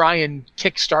to try and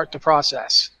kickstart the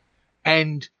process.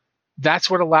 And that's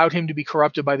what allowed him to be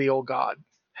corrupted by the old god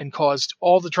and caused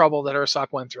all the trouble that Ursoc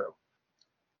went through.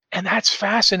 And that's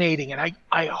fascinating, and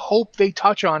I hope they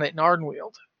touch on it in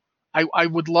Ardenweald. I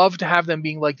would love to have them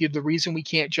being like, the reason we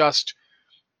can't just,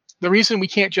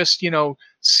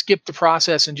 skip the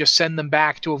process and just send them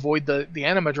back to avoid the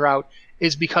Anima Drought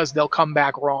is because they'll come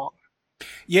back wrong.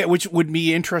 Yeah, which would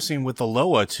be interesting with the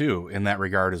Loa, too, in that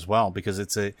regard as well, because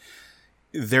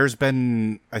there's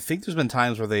been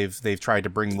times where they've tried to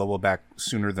bring Loa back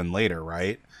sooner than later,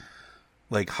 right?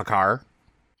 Like Hakkar.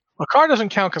 Hakkar doesn't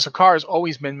count because Hakkar has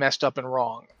always been messed up and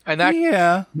wrong, and that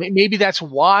maybe that's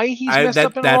why he's messed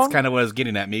up and wrong. That's kind of what I was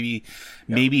getting at.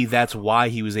 Maybe that's why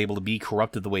he was able to be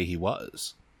corrupted the way he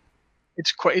was.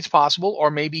 It's possible, or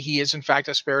maybe he is in fact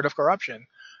a spirit of corruption.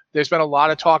 There's been a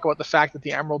lot of talk about the fact that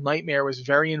the Emerald Nightmare was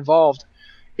very involved.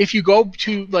 If you go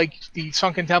to like the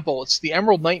Sunken Temple, it's the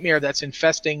Emerald Nightmare that's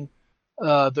infesting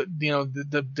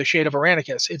the shade of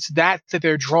Aranicus. It's that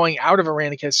they're drawing out of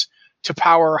Aranicus to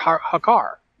power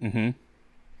Hakkar. Mm-hmm.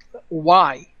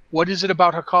 Why? What is it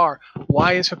about Hakkar?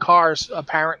 Why is Hakkar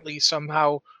apparently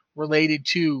somehow related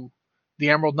to the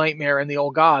Emerald Nightmare and the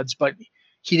Old Gods, but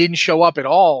he didn't show up at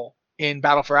all in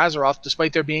Battle for Azeroth,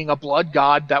 despite there being a blood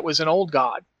god that was an old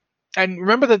god? And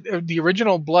remember that the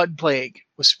original Blood Plague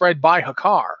was spread by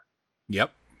Hakkar.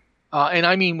 Yep. And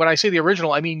I mean, when I say the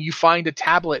original, I mean you find a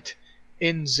tablet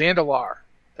in Zandalar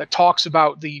that talks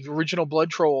about the original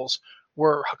blood trolls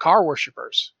were Hakkar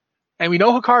worshippers. And we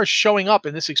know Hakkar is showing up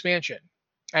in this expansion.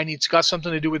 And it's got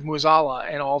something to do with Muzala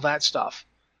and all that stuff.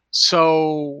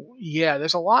 So, yeah,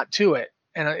 there's a lot to it.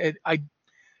 And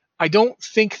I don't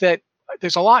think that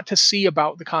there's a lot to see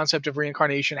about the concept of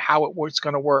reincarnation, how it's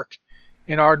going to work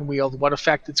in Ardenweald, what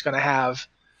effect it's going to have,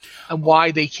 and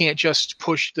why they can't just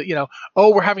push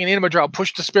we're having an Anima Drought,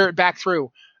 push the spirit back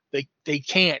through. They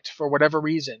can't for whatever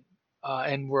reason.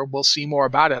 And we'll see more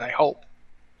about it, I hope.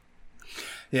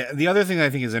 Yeah, the other thing I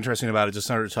think is interesting about it, just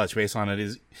to touch base on it,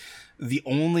 is the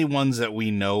only ones that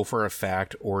we know for a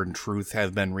fact or in truth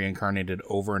have been reincarnated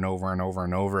over and over and over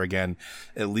and over again,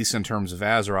 at least in terms of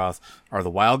Azeroth, are the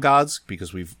Wild Gods,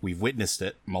 because we've witnessed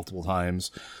it multiple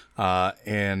times,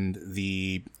 and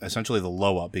essentially the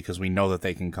Loa, because we know that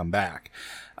they can come back.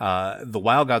 The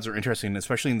Wild Gods are interesting,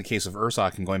 especially in the case of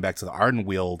Ursoc, and going back to the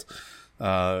Ardenweald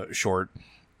short,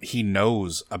 he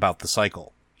knows about the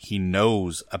cycle. He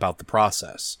knows about the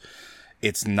process.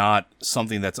 It's not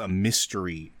something that's a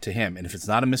mystery to him. And if it's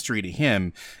not a mystery to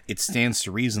him, it stands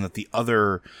to reason that the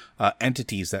other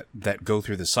entities that go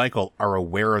through the cycle are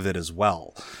aware of it as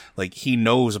well. Like, he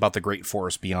knows about the Great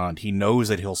Forest Beyond. He knows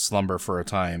that he'll slumber for a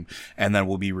time and then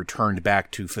will be returned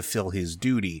back to fulfill his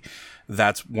duty.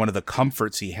 That's one of the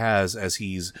comforts he has as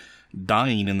he's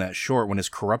dying in that short, when his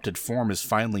corrupted form is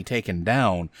finally taken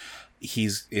down.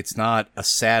 It's not a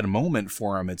sad moment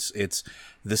for him. It's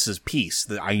this is peace,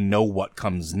 that I know what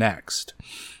comes next.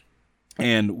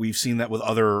 And we've seen that with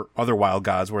other Wild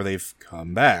Gods where they've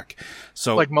come back.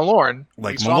 So like Malorn.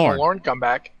 We saw Malorn come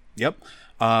back. Yep.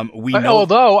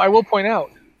 Although I will point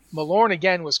out, Malorn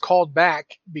again was called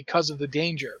back because of the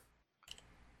danger.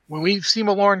 When we see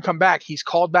Malorn come back, he's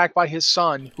called back by his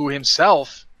son, who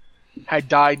himself had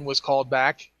died and was called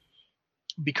back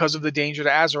because of the danger to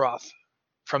Azeroth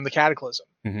from the Cataclysm.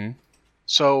 Mm-hmm.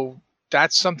 So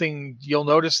that's something you'll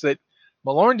notice, that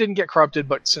Malorn didn't get corrupted,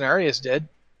 but Cenarius did.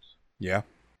 Yeah.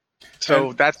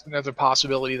 So that's another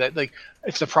possibility, that, like,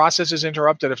 if the process is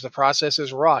interrupted, if the process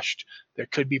is rushed, there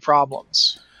could be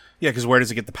problems. Yeah, because where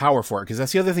does it get the power for it? Because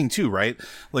that's the other thing too, right?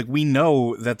 Like, we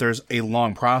know that there's a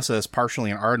long process,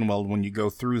 partially in Ardenweld, when you go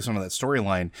through some of that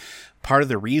storyline. Part of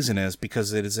the reason is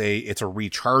because it's a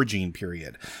recharging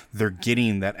period. They're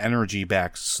getting that energy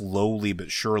back slowly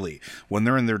but surely. When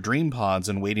they're in their dream pods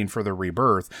and waiting for their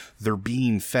rebirth, they're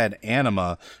being fed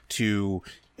anima to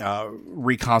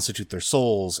reconstitute their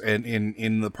souls, and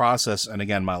in the process, and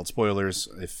again, mild spoilers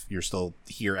if you're still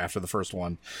here after the first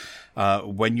one,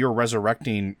 when you're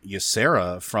resurrecting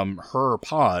Ysera from her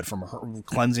pod, from her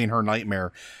cleansing her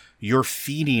nightmare, you're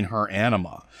feeding her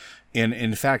anima. And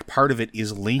in fact, part of it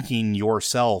is linking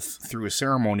yourself through a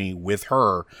ceremony with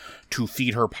her to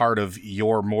feed her part of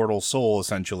your mortal soul,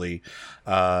 essentially,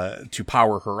 to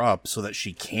power her up so that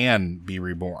she can be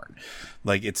reborn.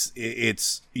 Like,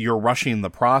 it's you're rushing the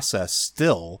process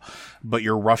still, but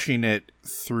you're rushing it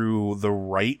through the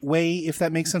right way, if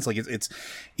that makes sense. Like, it's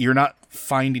you're not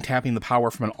tapping the power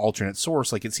from an alternate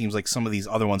source like it seems like some of these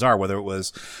other ones are, whether it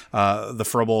was the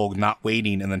Firbolg not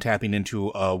waiting and then tapping into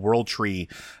a world tree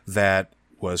that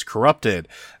was corrupted,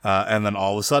 and then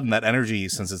all of a sudden that energy,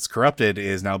 since it's corrupted,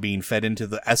 is now being fed into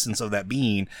the essence of that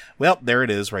being. Well, there it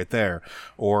is right there.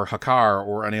 Or Hakar,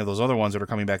 or any of those other ones that are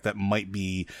coming back that might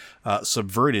be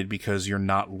subverted because you're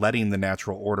not letting the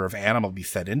natural order of anima be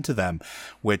fed into them,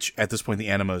 which at this point the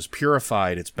anima is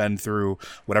purified. It's been through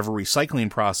whatever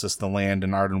recycling process the land in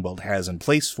Ardenweld has in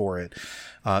place for it,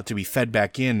 to be fed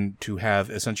back in to have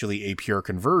essentially a pure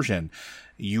conversion.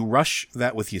 You rush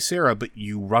that with Ysera, but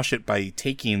you rush it by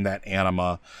taking that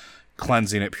anima,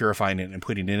 cleansing it, purifying it, and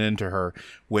putting it into her,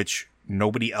 which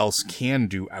nobody else can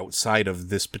do outside of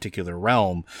this particular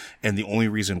realm. And the only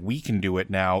reason we can do it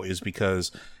now is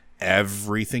because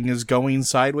everything is going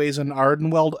sideways in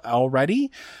Ardenweld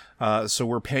already. So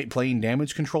we're playing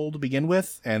damage control to begin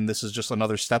with, and this is just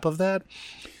another step of that.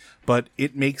 But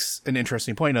it makes an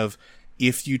interesting point of,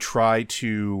 if you try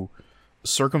to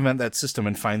circumvent that system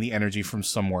and find the energy from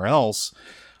somewhere else,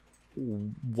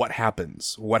 what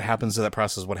happens? What happens to that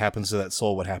process? What happens to that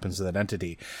soul? What happens to that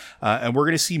entity? And we're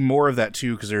going to see more of that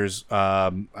too, because there's,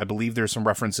 I believe there's some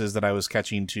references that I was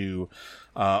catching to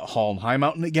Hall and High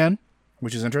Mountain again,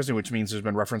 which is interesting, which means there's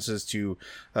been references to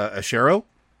Ashero,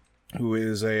 who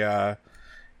is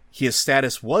his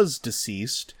status was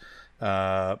deceased,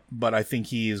 but I think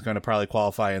he is going to probably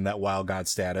qualify in that wild god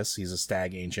status. He's a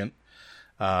stag ancient.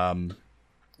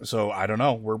 So I don't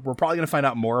know. We're probably going to find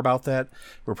out more about that.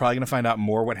 We're probably going to find out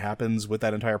more what happens with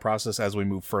that entire process as we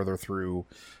move further through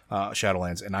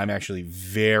Shadowlands, and I'm actually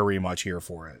very much here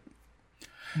for it.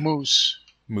 Moose.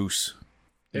 There's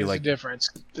a difference.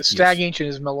 The Stag Ancient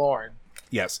is Milorn.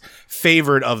 Yes.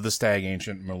 Favorite of the Stag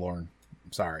Ancient, Milorn.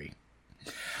 Sorry.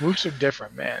 Moose are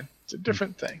different, man. It's a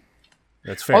different thing.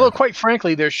 That's fair. Although, quite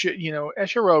frankly, there should,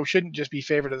 Eshero shouldn't just be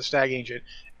favorite of the Stag Ancient.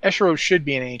 Eshero should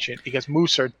be an ancient because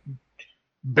moose are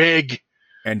big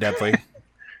and deadly.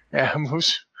 Yeah,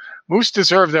 moose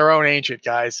deserve their own ancient,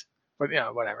 guys. But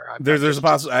whatever. There's a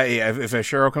possibility. If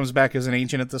Ashero comes back as an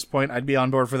ancient at this point, I'd be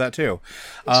on board for that too.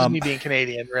 This is me being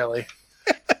Canadian, really.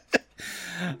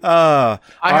 I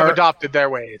have adopted their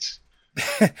ways.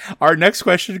 Our next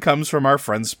question comes from our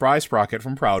friend Spry Sprocket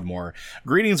from Proudmoore.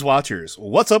 Greetings, Watchers.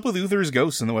 What's up with Uther's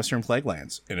ghost in the Western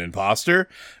Plaguelands? An imposter?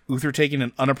 Uther taking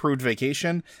an unapproved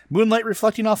vacation? Moonlight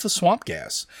reflecting off the swamp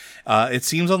gas? It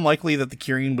seems unlikely that the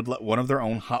Kyrian would let one of their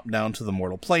own hop down to the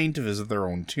mortal plane to visit their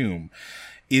own tomb.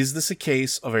 Is this a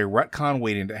case of a retcon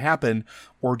waiting to happen,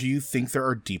 or do you think there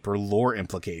are deeper lore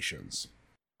implications?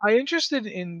 I'm interested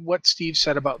in what Steve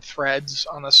said about threads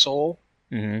on a soul.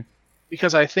 Mm-hmm.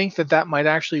 Because I think that might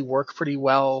actually work pretty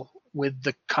well with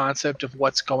the concept of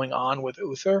what's going on with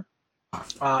Uther,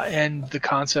 and the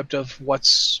concept of what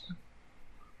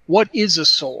is a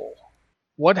soul?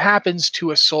 What happens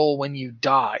to a soul when you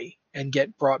die and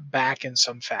get brought back in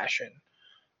some fashion?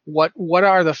 What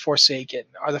are the Forsaken?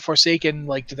 Are the Forsaken,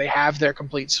 do they have their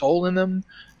complete soul in them?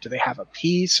 Do they have a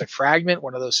piece, a fragment,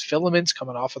 one of those filaments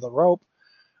coming off of the rope?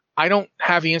 I don't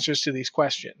have the answers to these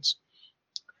questions.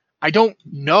 I don't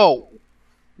know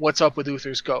what's up with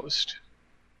Uther's ghost.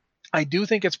 I do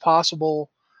think it's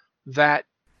possible that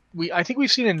I think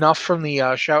we've seen enough from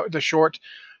the short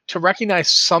to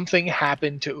recognize something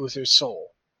happened to Uther's soul.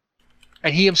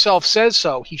 And he himself says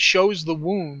so. He shows the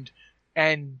wound,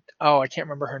 and I can't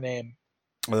remember her name.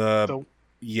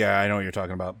 Yeah, I know what you're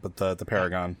talking about, but the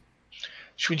Paragon.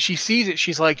 When she sees it,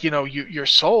 she's like, your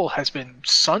soul has been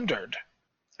sundered.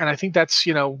 And I think that's,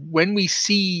 when we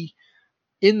see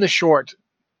in the short,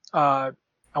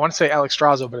 I want to say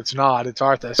Alexstrasza, but it's not. It's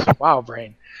Arthas. Wow,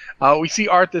 brain. We see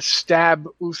Arthas stab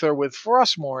Uther with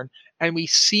Frostmourne, and we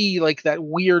see that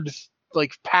weird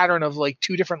pattern of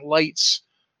two different lights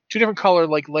two different color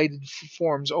like lighted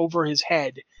forms over his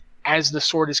head as the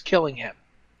sword is killing him.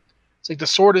 It's like the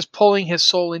sword is pulling his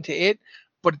soul into it,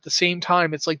 but at the same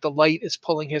time, it's like the light is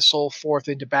pulling his soul forth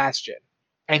into Bastion,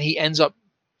 and he ends up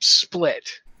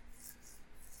split.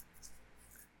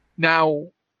 Now,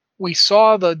 we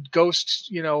saw the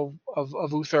ghost,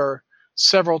 of Uther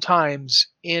several times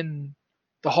in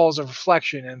the Halls of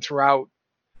Reflection and throughout.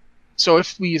 So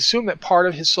if we assume that part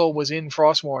of his soul was in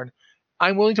Frostmourne,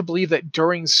 I'm willing to believe that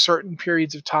during certain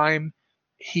periods of time,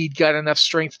 he'd got enough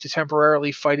strength to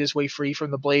temporarily fight his way free from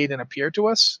the blade and appear to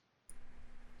us.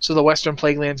 So the Western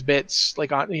Plaguelands bits,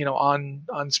 like on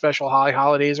special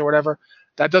holidays or whatever,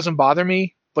 that doesn't bother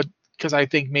me, but because I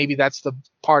think maybe that's the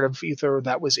part of Uther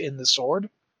that was in the sword.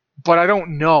 But I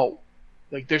don't know.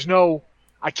 Like,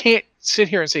 I can't sit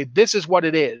here and say this is what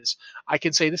it is. I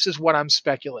can say this is what I'm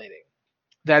speculating.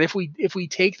 That if we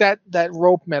take that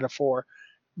rope metaphor,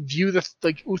 view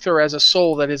Uther as a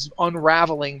soul that is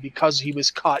unraveling because he was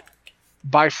cut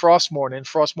by Frostmourne and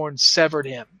Frostmourne severed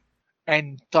him,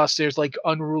 and thus there's like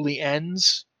unruly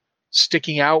ends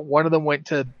sticking out. One of them went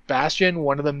to Bastion,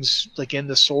 one of them's like in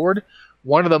the sword,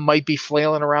 one of them might be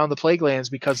flailing around the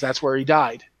Plaguelands because that's where he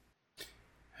died.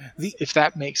 If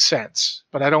that makes sense,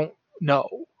 but I don't know.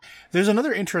 There's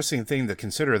another interesting thing to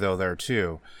consider though there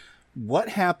too. What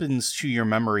happens to your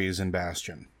memories in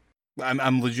Bastion?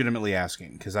 I'm legitimately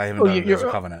asking because I haven't done it as a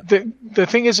Covenant. The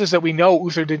thing is that we know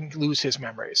Uther didn't lose his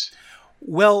memories.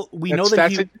 Well, we know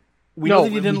that he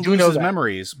didn't lose his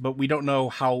memories, but we don't know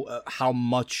how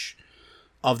much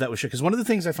of that was shit. Because one of the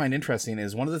things I find interesting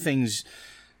is one of the things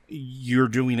you're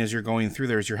doing as you're going through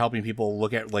there is you're helping people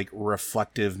look at like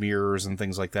reflective mirrors and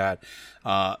things like that.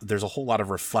 There's a whole lot of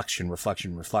reflection.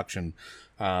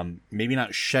 Maybe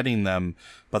not shedding them,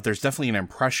 but there's definitely an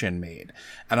impression made.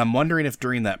 And I'm wondering if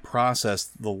during that process,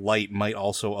 the light might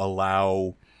also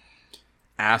allow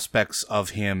aspects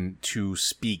of him to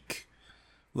speak.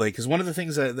 Like, because one of the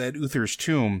things that Uther's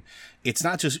tomb, it's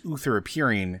not just Uther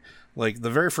appearing. Like, the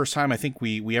very first time I think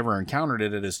we ever encountered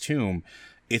it at his tomb,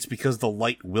 it's because the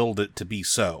light willed it to be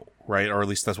so, right? Or at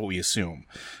least that's what we assume.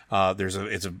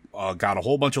 It's got a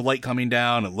whole bunch of light coming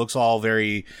down. It looks all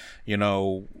very,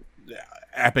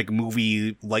 epic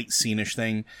movie light scene-ish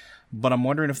thing. But I'm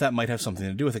wondering if that might have something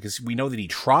to do with it, because we know that he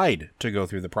tried to go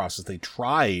through the process. They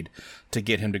tried to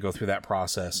get him to go through that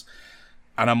process.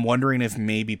 And I'm wondering if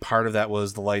maybe part of that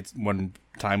was the light when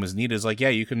time was needed. Is like,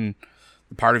 yeah,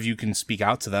 part of you can speak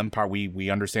out to them. We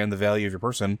understand the value of your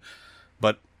person,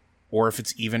 or if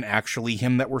it's even actually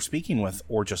him that we're speaking with,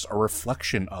 or just a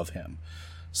reflection of him,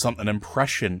 an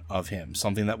impression of him,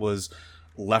 something that was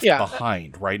left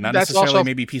behind, right? Not necessarily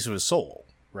maybe a piece of his soul,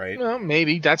 right? Well,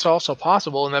 maybe that's also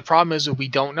possible. And the problem is that we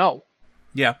don't know.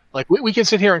 Yeah. Like we can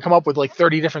sit here and come up with like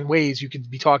 30 different ways you could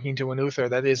be talking to an Uther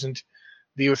that isn't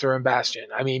the Uther and Bastion.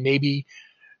 I mean, maybe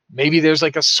there's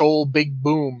like a soul big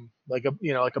boom, like a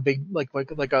big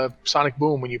like a sonic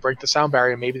boom when you break the sound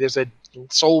barrier. Maybe there's a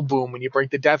soul boom when you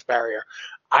break the death barrier.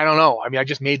 I don't know. I mean, I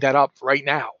just made that up right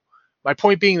now. My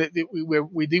point being that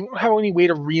we don't have any way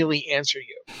to really answer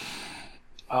you.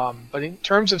 But in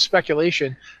terms of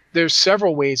speculation, there's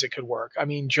several ways it could work. I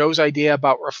mean, Joe's idea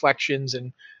about reflections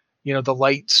and the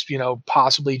lights,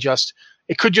 possibly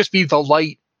it could just be the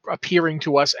light appearing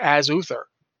to us as Uther,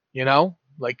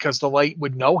 like because the light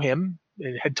would know him,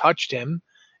 it had touched him.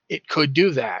 It could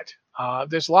do that.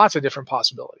 There's lots of different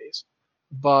possibilities,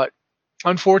 but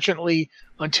unfortunately,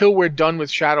 until we're done with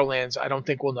Shadowlands, I don't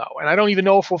think we'll know, and I don't even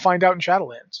know if we'll find out in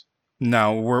Shadowlands.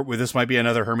 No, this might be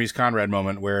another Hermes Conrad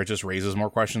moment where it just raises more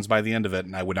questions by the end of it,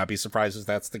 and I would not be surprised if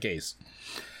that's the case.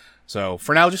 So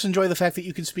for now, just enjoy the fact that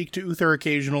you can speak to Uther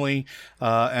occasionally,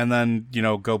 and then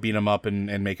go beat him up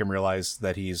and make him realize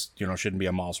that he's shouldn't be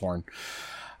a Maulsworn.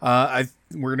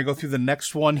 We're gonna go through the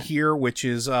next one here, which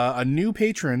is a new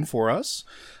patron for us.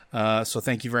 So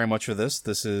thank you very much for this.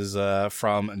 This is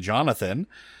from Jonathan.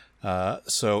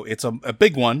 So it's a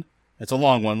big one. It's a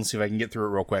long one. Let's see if I can get through it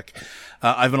real quick.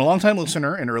 I've been a long-time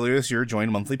listener, and earlier this year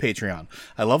joined monthly Patreon.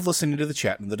 I love listening to the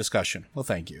chat and the discussion. Well,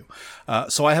 thank you.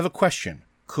 So I have a question.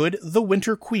 Could the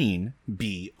Winter Queen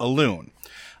be Elune?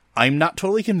 I'm not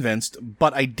totally convinced,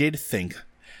 but I did think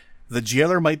the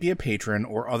Jailer might be a patron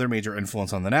or other major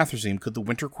influence on the Nathrezim. Could the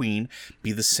Winter Queen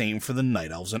be the same for the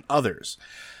Night Elves and others?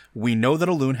 We know that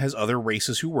Elune has other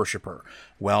races who worship her.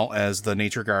 Well, as the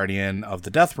nature guardian of the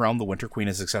Death Realm, the Winter Queen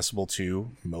is accessible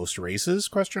to most races, ?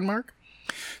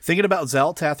 Thinking about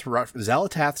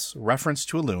Xal'atath's reference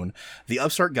to Elune, the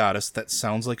upstart goddess, that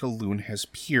sounds like Elune has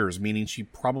peers, meaning she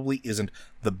probably isn't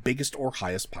the biggest or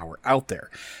highest power out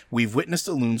there. We've witnessed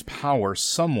Elune's power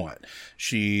somewhat.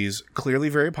 She's clearly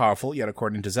very powerful, yet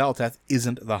according to Xal'atath,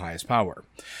 isn't the highest power.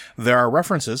 There are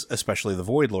references, especially the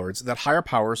Void Lords, that higher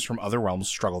powers from other realms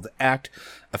struggle to act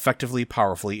effectively,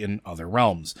 powerfully in other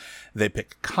realms. They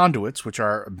pick conduits, which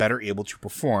are better able to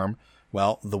perform.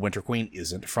 Well, the Winter Queen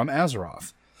isn't from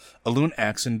Azeroth. Elune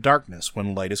acts in darkness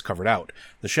when light is covered out.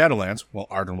 The Shadowlands, well,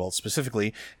 Ardenweald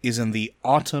specifically, is in the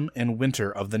autumn and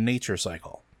winter of the nature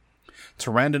cycle.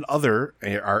 Tyrande and other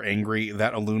are angry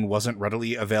that Elune wasn't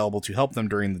readily available to help them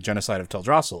during the genocide of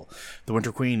Teldrassil. The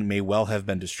Winter Queen may well have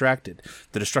been distracted.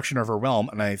 The destruction of her realm,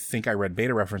 and I think I read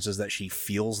beta references that she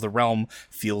feels the realm,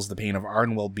 feels the pain of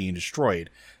Ardenweald being destroyed.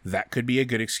 That could be a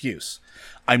good excuse.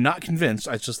 I'm not convinced,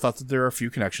 I just thought that there are a few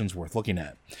connections worth looking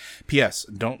at. P.S.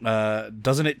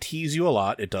 Doesn't it tease you a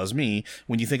lot, it does me,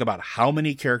 when you think about how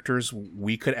many characters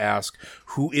we could ask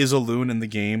who is Elune in the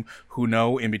game, who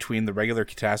know in between the regular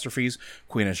catastrophes.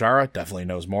 Queen Azshara definitely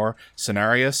knows more.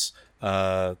 Cenarius,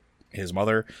 his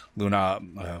mother,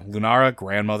 Lunara,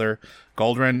 grandmother,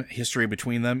 Galdren, history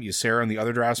between them, Ysera and the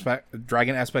other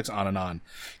dragon aspects, on and on.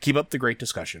 Keep up the great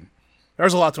discussion.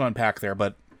 There's a lot to unpack there,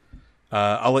 but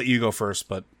I'll let you go first,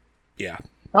 but yeah.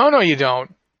 Oh, no, you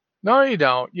don't. No, you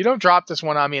don't. You don't drop this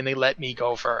one on me and they let me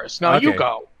go first. No, okay, you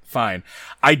go. Fine.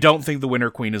 I don't think the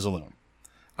Winter Queen is Elune.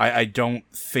 I don't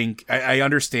think... I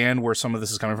understand where some of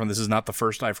this is coming from. This is not the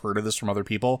first I've heard of this from other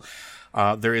people.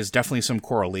 There is definitely some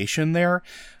correlation there.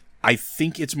 I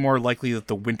think it's more likely that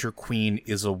the Winter Queen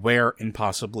is aware and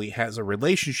possibly has a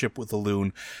relationship with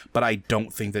Elune, but I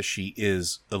don't think that she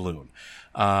is Elune.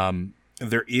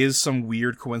 There is some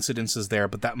weird coincidences there,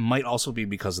 but that might also be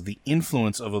because of the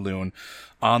influence of Elune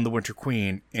on the Winter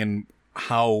Queen and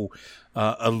how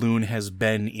Elune has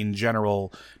been in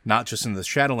general, not just in the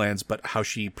Shadowlands, but how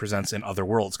she presents in other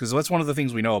worlds. Because that's one of the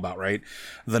things we know about, right?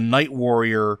 The Night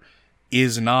Warrior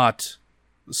is not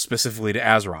specifically to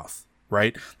Azeroth,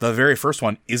 right? The very first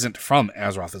one isn't from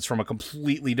Azeroth. It's from a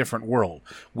completely different world.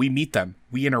 We meet them.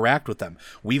 We interact with them.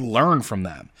 We learn from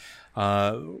them.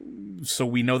 So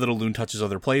we know that Elune touches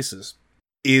other places.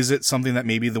 Is it something that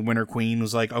maybe the Winter Queen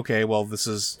was like, okay, well,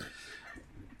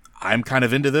 I'm kind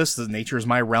of into this. The nature is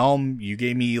my realm. You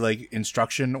gave me like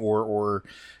instruction or,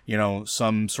 you know,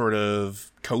 some sort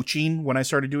of coaching when I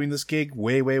started doing this gig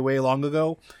way, way, way long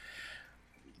ago.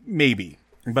 Maybe.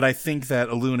 But I think that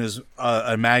Elune is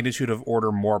a magnitude of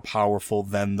order more powerful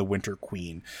than the Winter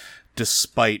Queen.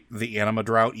 Despite the anima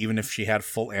drought, even if she had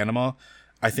full anima,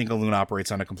 I think Elune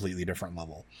operates on a completely different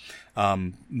level.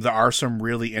 There are some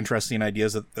really interesting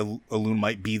ideas that Elune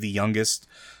might be the youngest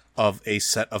of a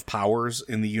set of powers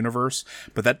in the universe,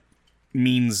 but that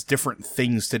means different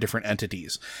things to different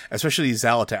entities, especially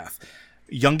Xal'atath.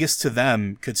 Youngest to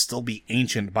them could still be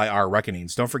ancient by our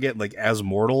reckonings. Don't forget, like, as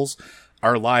mortals,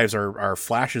 our lives are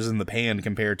flashes in the pan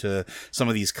compared to some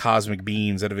of these cosmic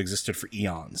beings that have existed for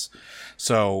eons.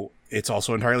 So it's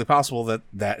also entirely possible that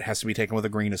that has to be taken with a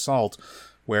grain of salt,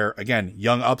 where, again,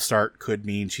 young upstart could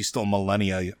mean she's still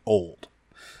millennia old.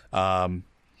 The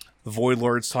Void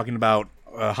Lord's talking about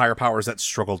higher powers that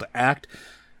struggle to act.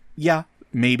 Yeah,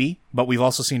 maybe, but we've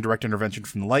also seen direct intervention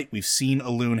from the light. We've seen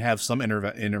Elune have some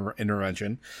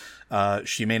intervention.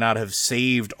 She may not have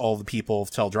saved all the people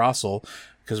of Teldrassil,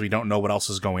 because we don't know what else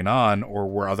is going on, or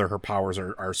where her powers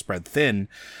are spread thin,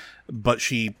 but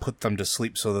she put them to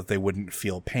sleep so that they wouldn't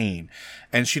feel pain.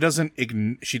 And she didn't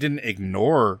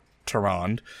ignore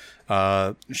Tyrande.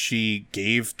 She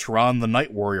gave Tyrande the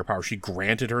Night Warrior power. She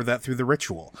granted her that through the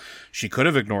ritual. She could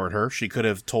have ignored her. She could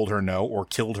have told her no or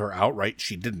killed her outright.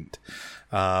 She didn't.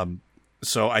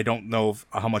 So I don't know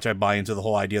how much I buy into the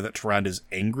whole idea that Tyrande is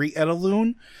angry at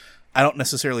Elune. I don't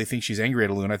necessarily think she's angry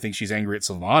at Elune. I think she's angry at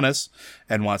Sylvanas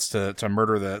and wants to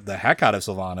murder the heck out of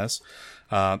Sylvanas.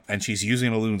 And she's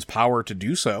using Elune's power to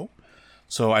do so.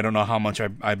 So I don't know how much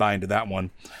I buy into that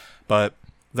one. But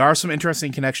there are some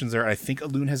interesting connections there. I think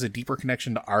Elune has a deeper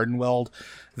connection to Ardenweald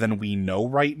than we know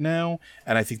right now,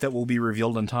 and I think that will be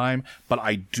revealed in time, but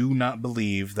I do not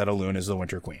believe that Elune is the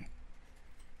Winter Queen.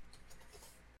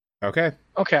 Okay.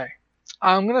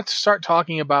 I'm going to start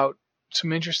talking about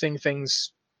some interesting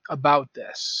things about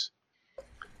this.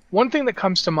 One thing that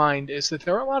comes to mind is that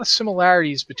there are a lot of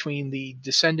similarities between the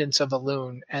descendants of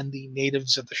Elune and the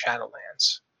natives of the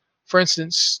Shadowlands. For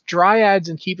instance, Dryads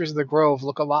and Keepers of the Grove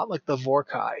look a lot like the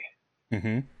Vorkai,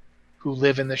 who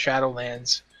live in the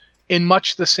Shadowlands, in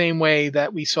much the same way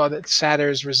that we saw that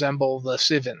Satyrs resemble the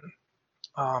Sylvan.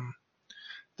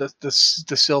 The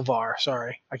Sylvar,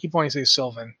 sorry. I keep wanting to say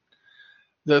Sylvan.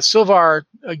 The Sylvar,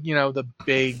 the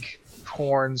big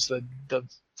horns, the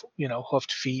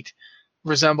hoofed feet,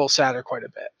 resemble Satyr quite a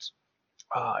bit.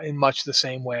 In much the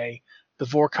same way, the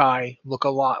Vorkai look a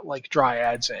lot like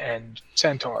Dryads and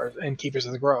Centaurs and Keepers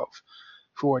of the Grove,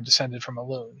 who are descended from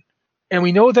Elune. And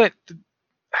we know that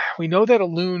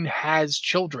Elune has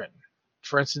children.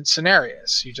 For instance,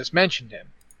 Cenarius, you just mentioned him.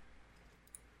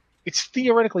 It's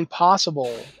theoretically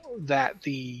possible that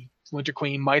the Winter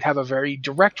Queen might have a very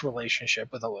direct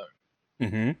relationship with Elune.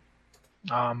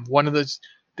 Mm-hmm. One of the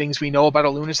things we know about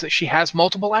Elune is that she has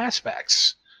multiple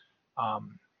aspects.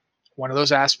 One of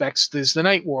those aspects is the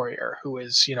Night Warrior, who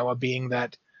is, a being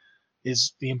that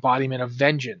is the embodiment of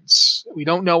vengeance. We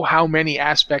don't know how many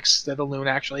aspects that Elune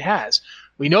actually has.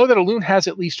 We know that Elune has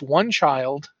at least one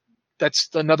child that's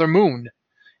another moon.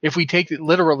 If we take it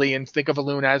literally and think of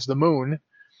Elune as the moon,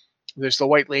 there's the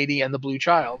White Lady and the Blue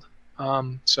Child.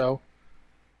 So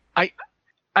I'm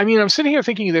sitting here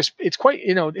thinking it's quite,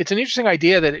 it's an interesting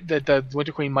idea that the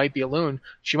Winter Queen might be Elune.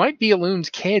 She might be Elune's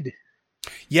kid.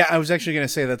 Yeah, I was actually going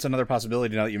to say that's another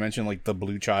possibility now that you mentioned like the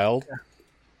Blue Child.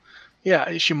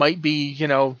 Yeah, she might be,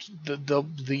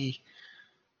 the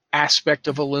aspect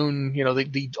of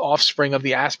Elune, the offspring of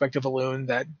the aspect of Elune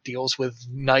that deals with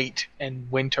night and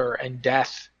winter and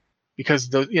death. Because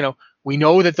we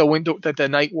know that the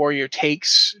Night Warrior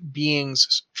takes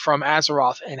beings from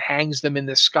Azeroth and hangs them in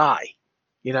the sky,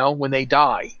 when they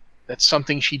die. That's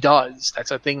something she does. That's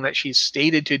a thing that she's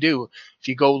stated to do. If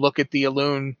you go look at the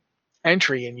Elune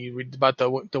entry and you read about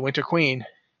the Winter Queen,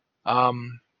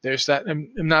 there's that,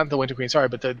 not the Winter Queen, sorry,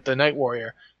 but the Night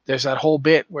Warrior. There's that whole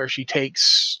bit where she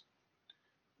takes,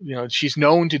 she's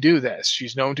known to do this.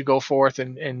 She's known to go forth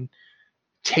and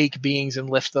take beings and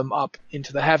lift them up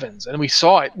into the heavens. And we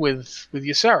saw it with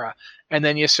Ysera. And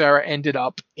then Ysera ended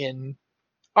up in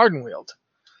Ardenweald.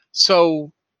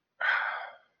 So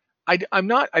I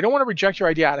don't want to reject your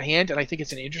idea out of hand, and I think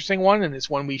it's an interesting one, and it's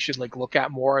one we should look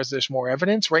at more as there's more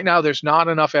evidence. Right now, there's not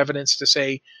enough evidence to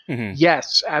say,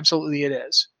 yes, absolutely it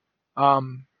is.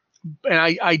 And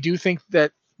I do think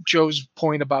that Joe's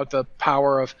point about the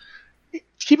power of...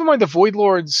 Keep in mind the Void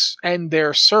Lords and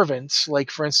their servants, like,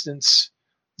 for instance,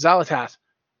 Xal'atath,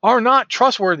 are not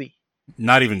trustworthy.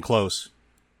 Not even close.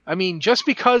 I mean, just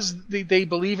because they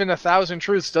believe in 1,000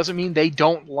 truths doesn't mean they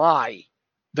don't lie.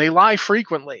 They lie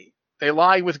frequently. They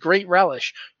lie with great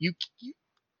relish. You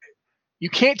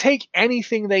can't take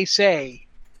anything they say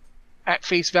at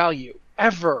face value,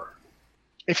 ever.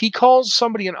 If he calls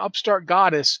somebody an upstart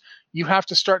goddess, you have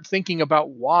to start thinking about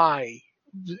why,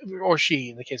 or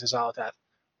she, in the case of Xal'atath.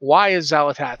 Why is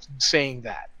Xal'atath saying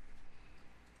that?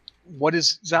 What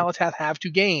does Xal'atath have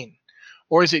to gain?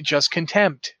 Or is it just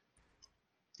contempt?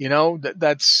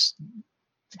 That's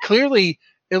clearly...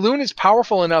 Elune is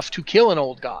powerful enough to kill an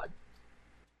old god.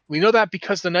 We know that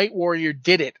because the Night Warrior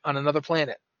did it on another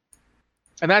planet.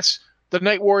 And that's the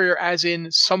Night Warrior as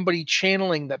in somebody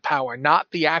channeling that power, not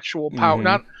the actual power,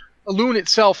 not Elune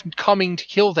itself coming to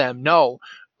kill them. No,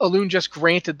 Elune just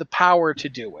granted the power to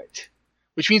do it.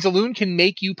 Which means Elune can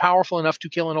make you powerful enough to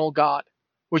kill an old god,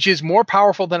 which is more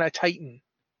powerful than a Titan.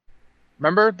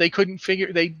 Remember, they couldn't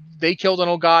figure, they killed an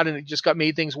old god and it just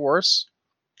made things worse.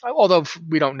 Although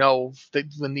we don't know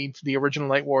when the original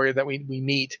Night Warrior that we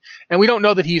meet. And we don't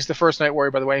know that he's the first Night Warrior,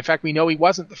 by the way. In fact, we know he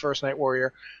wasn't the first Night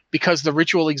Warrior because the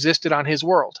ritual existed on his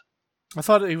world. I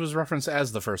thought he was referenced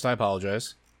as the first. I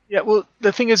apologize. Yeah, well,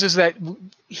 the thing is that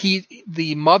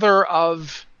the mother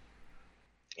of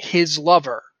his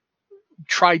lover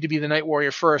tried to be the Night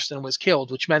Warrior first and was killed,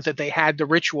 which meant that they had the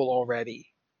ritual already.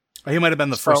 He might have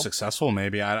been the first successful,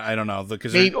 maybe. I don't know.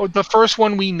 The first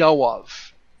one we know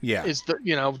of. Yeah,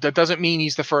 that doesn't mean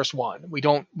he's the first one. We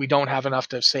don't have enough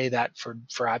to say that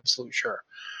for absolute sure.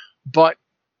 But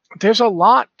there's a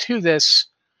lot to this.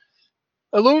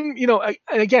 Elune,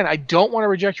 and again, I don't want to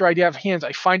reject your idea of hands.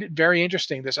 I find it very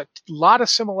interesting. There's a lot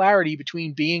of similarity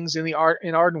between beings in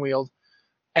Ardenweald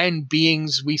and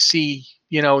beings we see,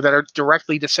 that are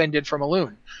directly descended from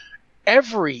Elune.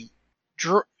 Every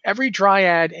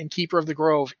Dryad and Keeper of the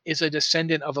Grove is a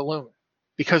descendant of Elune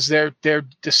because they're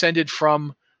descended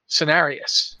from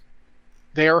Cenarius.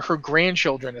 They are her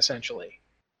grandchildren, essentially.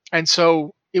 And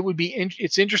so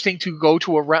it's interesting to go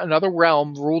to another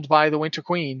realm ruled by the Winter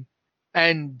Queen,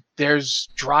 and there's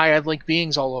Dryad-like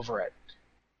beings all over it.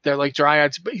 They're like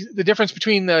Dryads. But the difference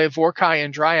between the Vorkai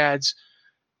and Dryads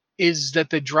is that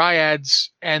the Dryads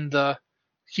and the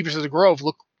Keepers of the Grove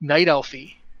look night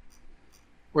elfy,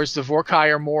 whereas the Vorkai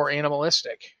are more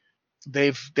animalistic.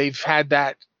 They've had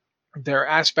that. Their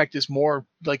aspect is more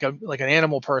like an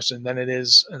animal person than it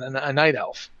is a night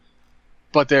elf,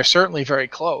 but they're certainly very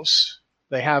close.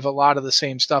 They have a lot of the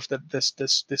same stuff that the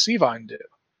Seavine do.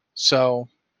 So,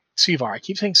 Seavar. I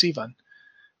keep saying Seavine.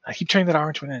 I keep turning that R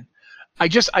into an N.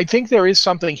 I think there is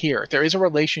something here. There is a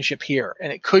relationship here,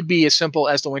 and it could be as simple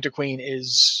as the Winter Queen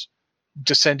is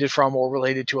descended from or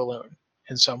related to Elune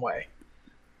in some way.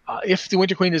 If the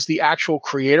Winter Queen is the actual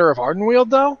creator of Ardenweald,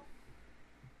 though,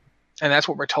 and that's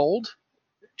what we're told,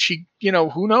 she,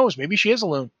 who knows? Maybe she is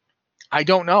Elune. I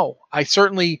don't know. I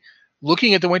certainly,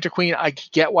 looking at the Winter Queen, I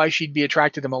get why she'd be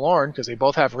attracted to Malorn, because they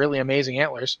both have really amazing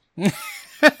antlers.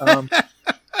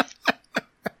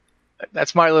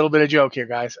 That's my little bit of joke here,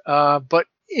 guys. But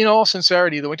in all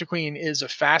sincerity, the Winter Queen is a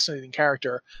fascinating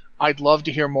character. I'd love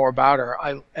to hear more about her.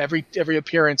 Every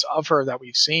appearance of her that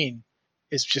we've seen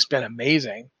has just been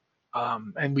amazing.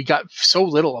 And we got so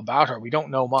little about her. We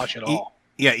don't know much at all.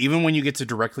 Yeah, even when you get to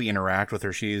directly interact with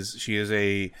her, she is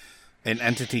an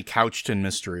entity couched in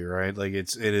mystery, right? Like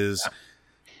it is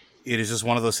just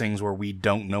one of those things where we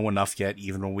don't know enough yet,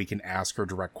 even when we can ask her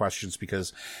direct questions,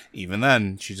 because even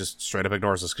then she just straight up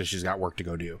ignores us because she's got work to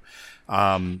go do.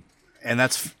 And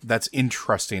that's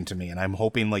interesting to me. And I'm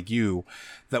hoping, like you,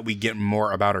 that we get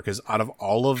more about her, because out of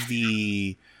all of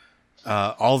the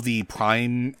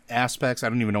prime aspects, I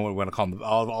don't even know what we want to call them,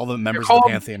 all the members of the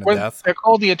Pantheon of Death. They're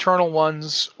called the Eternal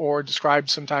Ones, or described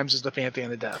sometimes as the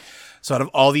Pantheon of Death. So out of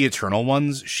all the Eternal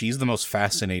Ones, she's the most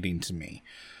fascinating to me.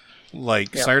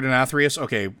 Like, yep. Sire Denathrius,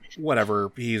 okay,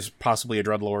 whatever. He's possibly a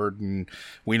Dreadlord, and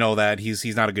we know that.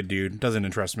 He's not a good dude. Doesn't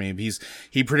interest me.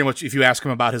 He pretty much, if you ask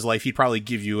him about his life, he'd probably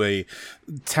give you a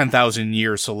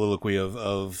 10,000-year soliloquy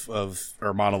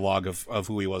or monologue of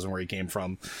who he was and where he came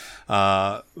from.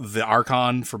 The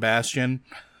Archon for Bastion,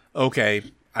 okay,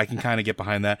 I can kind of get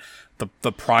behind that.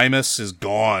 The Primus is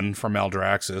gone from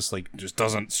Maldraxxus, like, just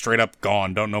doesn't, straight up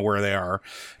gone, don't know where they are.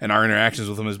 And our interactions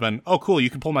with him has been, oh, cool, you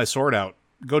can pull my sword out.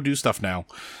 Go do stuff now.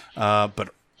 But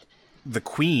the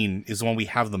Queen is the one we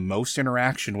have the most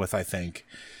interaction with, I think,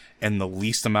 and the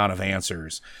least amount of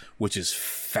answers, which is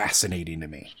fascinating to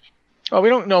me. Well, we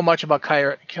don't know much about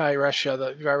Kyrestia,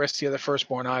 the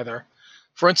Firstborn, either.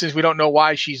 For instance, we don't know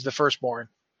why she's the Firstborn.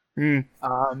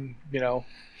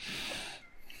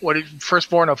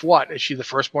 Firstborn of what? Is she the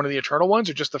Firstborn of the Eternal Ones,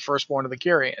 or just the Firstborn of the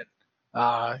Kyrian?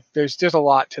 There's a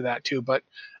lot to that, too. But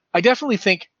I definitely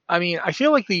think, I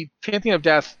feel like the Pantheon of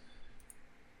Death,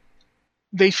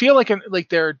 they feel like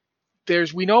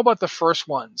we know about the first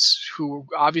ones who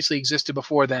obviously existed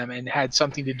before them and had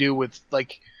something to do with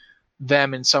like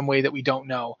them in some way that we don't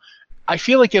know. I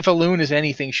feel like if Elune is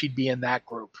anything, she'd be in that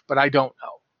group, but I don't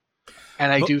know.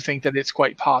 And I do think that it's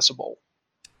quite possible.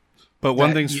 But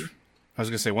one thing's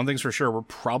for sure, we're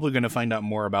probably going to find out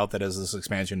more about that as this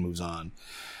expansion moves on.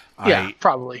 Yeah,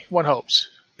 probably. One hopes.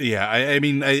 Yeah,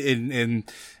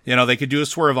 they could do a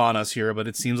swerve on us here, but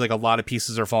it seems like a lot of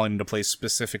pieces are falling into place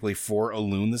specifically for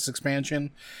Elune this expansion,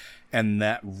 and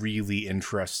that really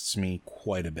interests me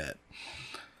quite a bit.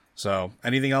 So,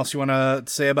 anything else you want to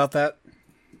say about that?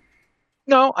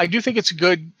 No, I do think it's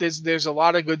good. There's a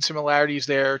lot of good similarities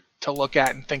there to look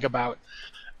at and think about.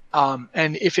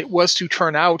 And if it was to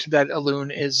turn out that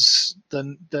Elune is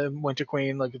the Winter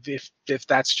Queen, like if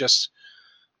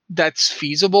that's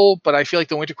feasible, but I feel like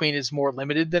the Winter Queen is more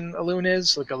limited than Elune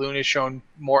is. Like Elune has shown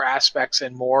more aspects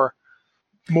and more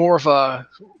of a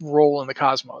role in the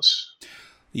cosmos.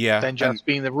 Yeah, than just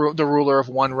being the ruler of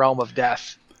one realm of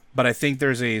death. But I think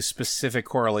there's a specific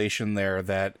correlation there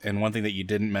and one thing that you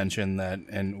didn't mention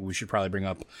and we should probably bring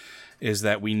up, is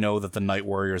that we know that the Night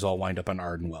Warriors all wind up on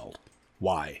Ardenweald.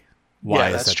 Why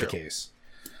is that the case?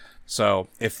 So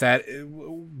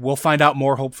we'll find out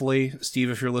more, hopefully. Steve,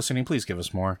 if you're listening, please give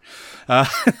us more.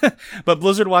 But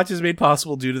Blizzard Watch is made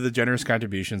possible due to the generous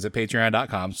contributions at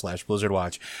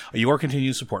patreon.com/BlizzardWatch. Your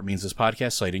continued support means this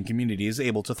podcast site and community is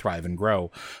able to thrive and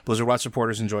grow. Blizzard Watch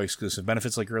supporters enjoy exclusive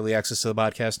benefits like early access to the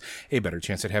podcast, a better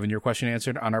chance at having your question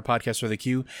answered on our podcast or the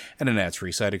queue, and an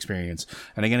ads-free site experience.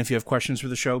 And again, if you have questions for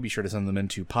the show, be sure to send them in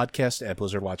to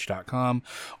podcast@BlizzardWatch.com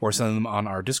or send them on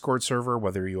our Discord server,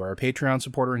 whether you are a Patreon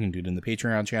supporter and can do it in the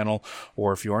Patreon channel,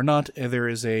 or if you are not, there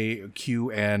is a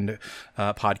Q and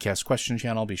podcast question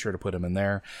channel. Be sure to put them in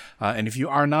there. And if you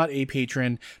are not a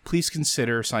patron, please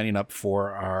consider signing up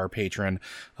for our Patreon.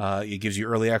 It gives you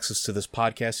early access to this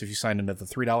podcast if you sign in at the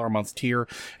 $3 a month tier,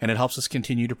 and it helps us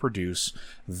continue to produce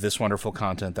this wonderful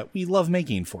content that we love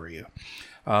making for you.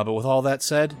 But with all that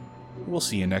said, we'll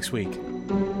see you next week.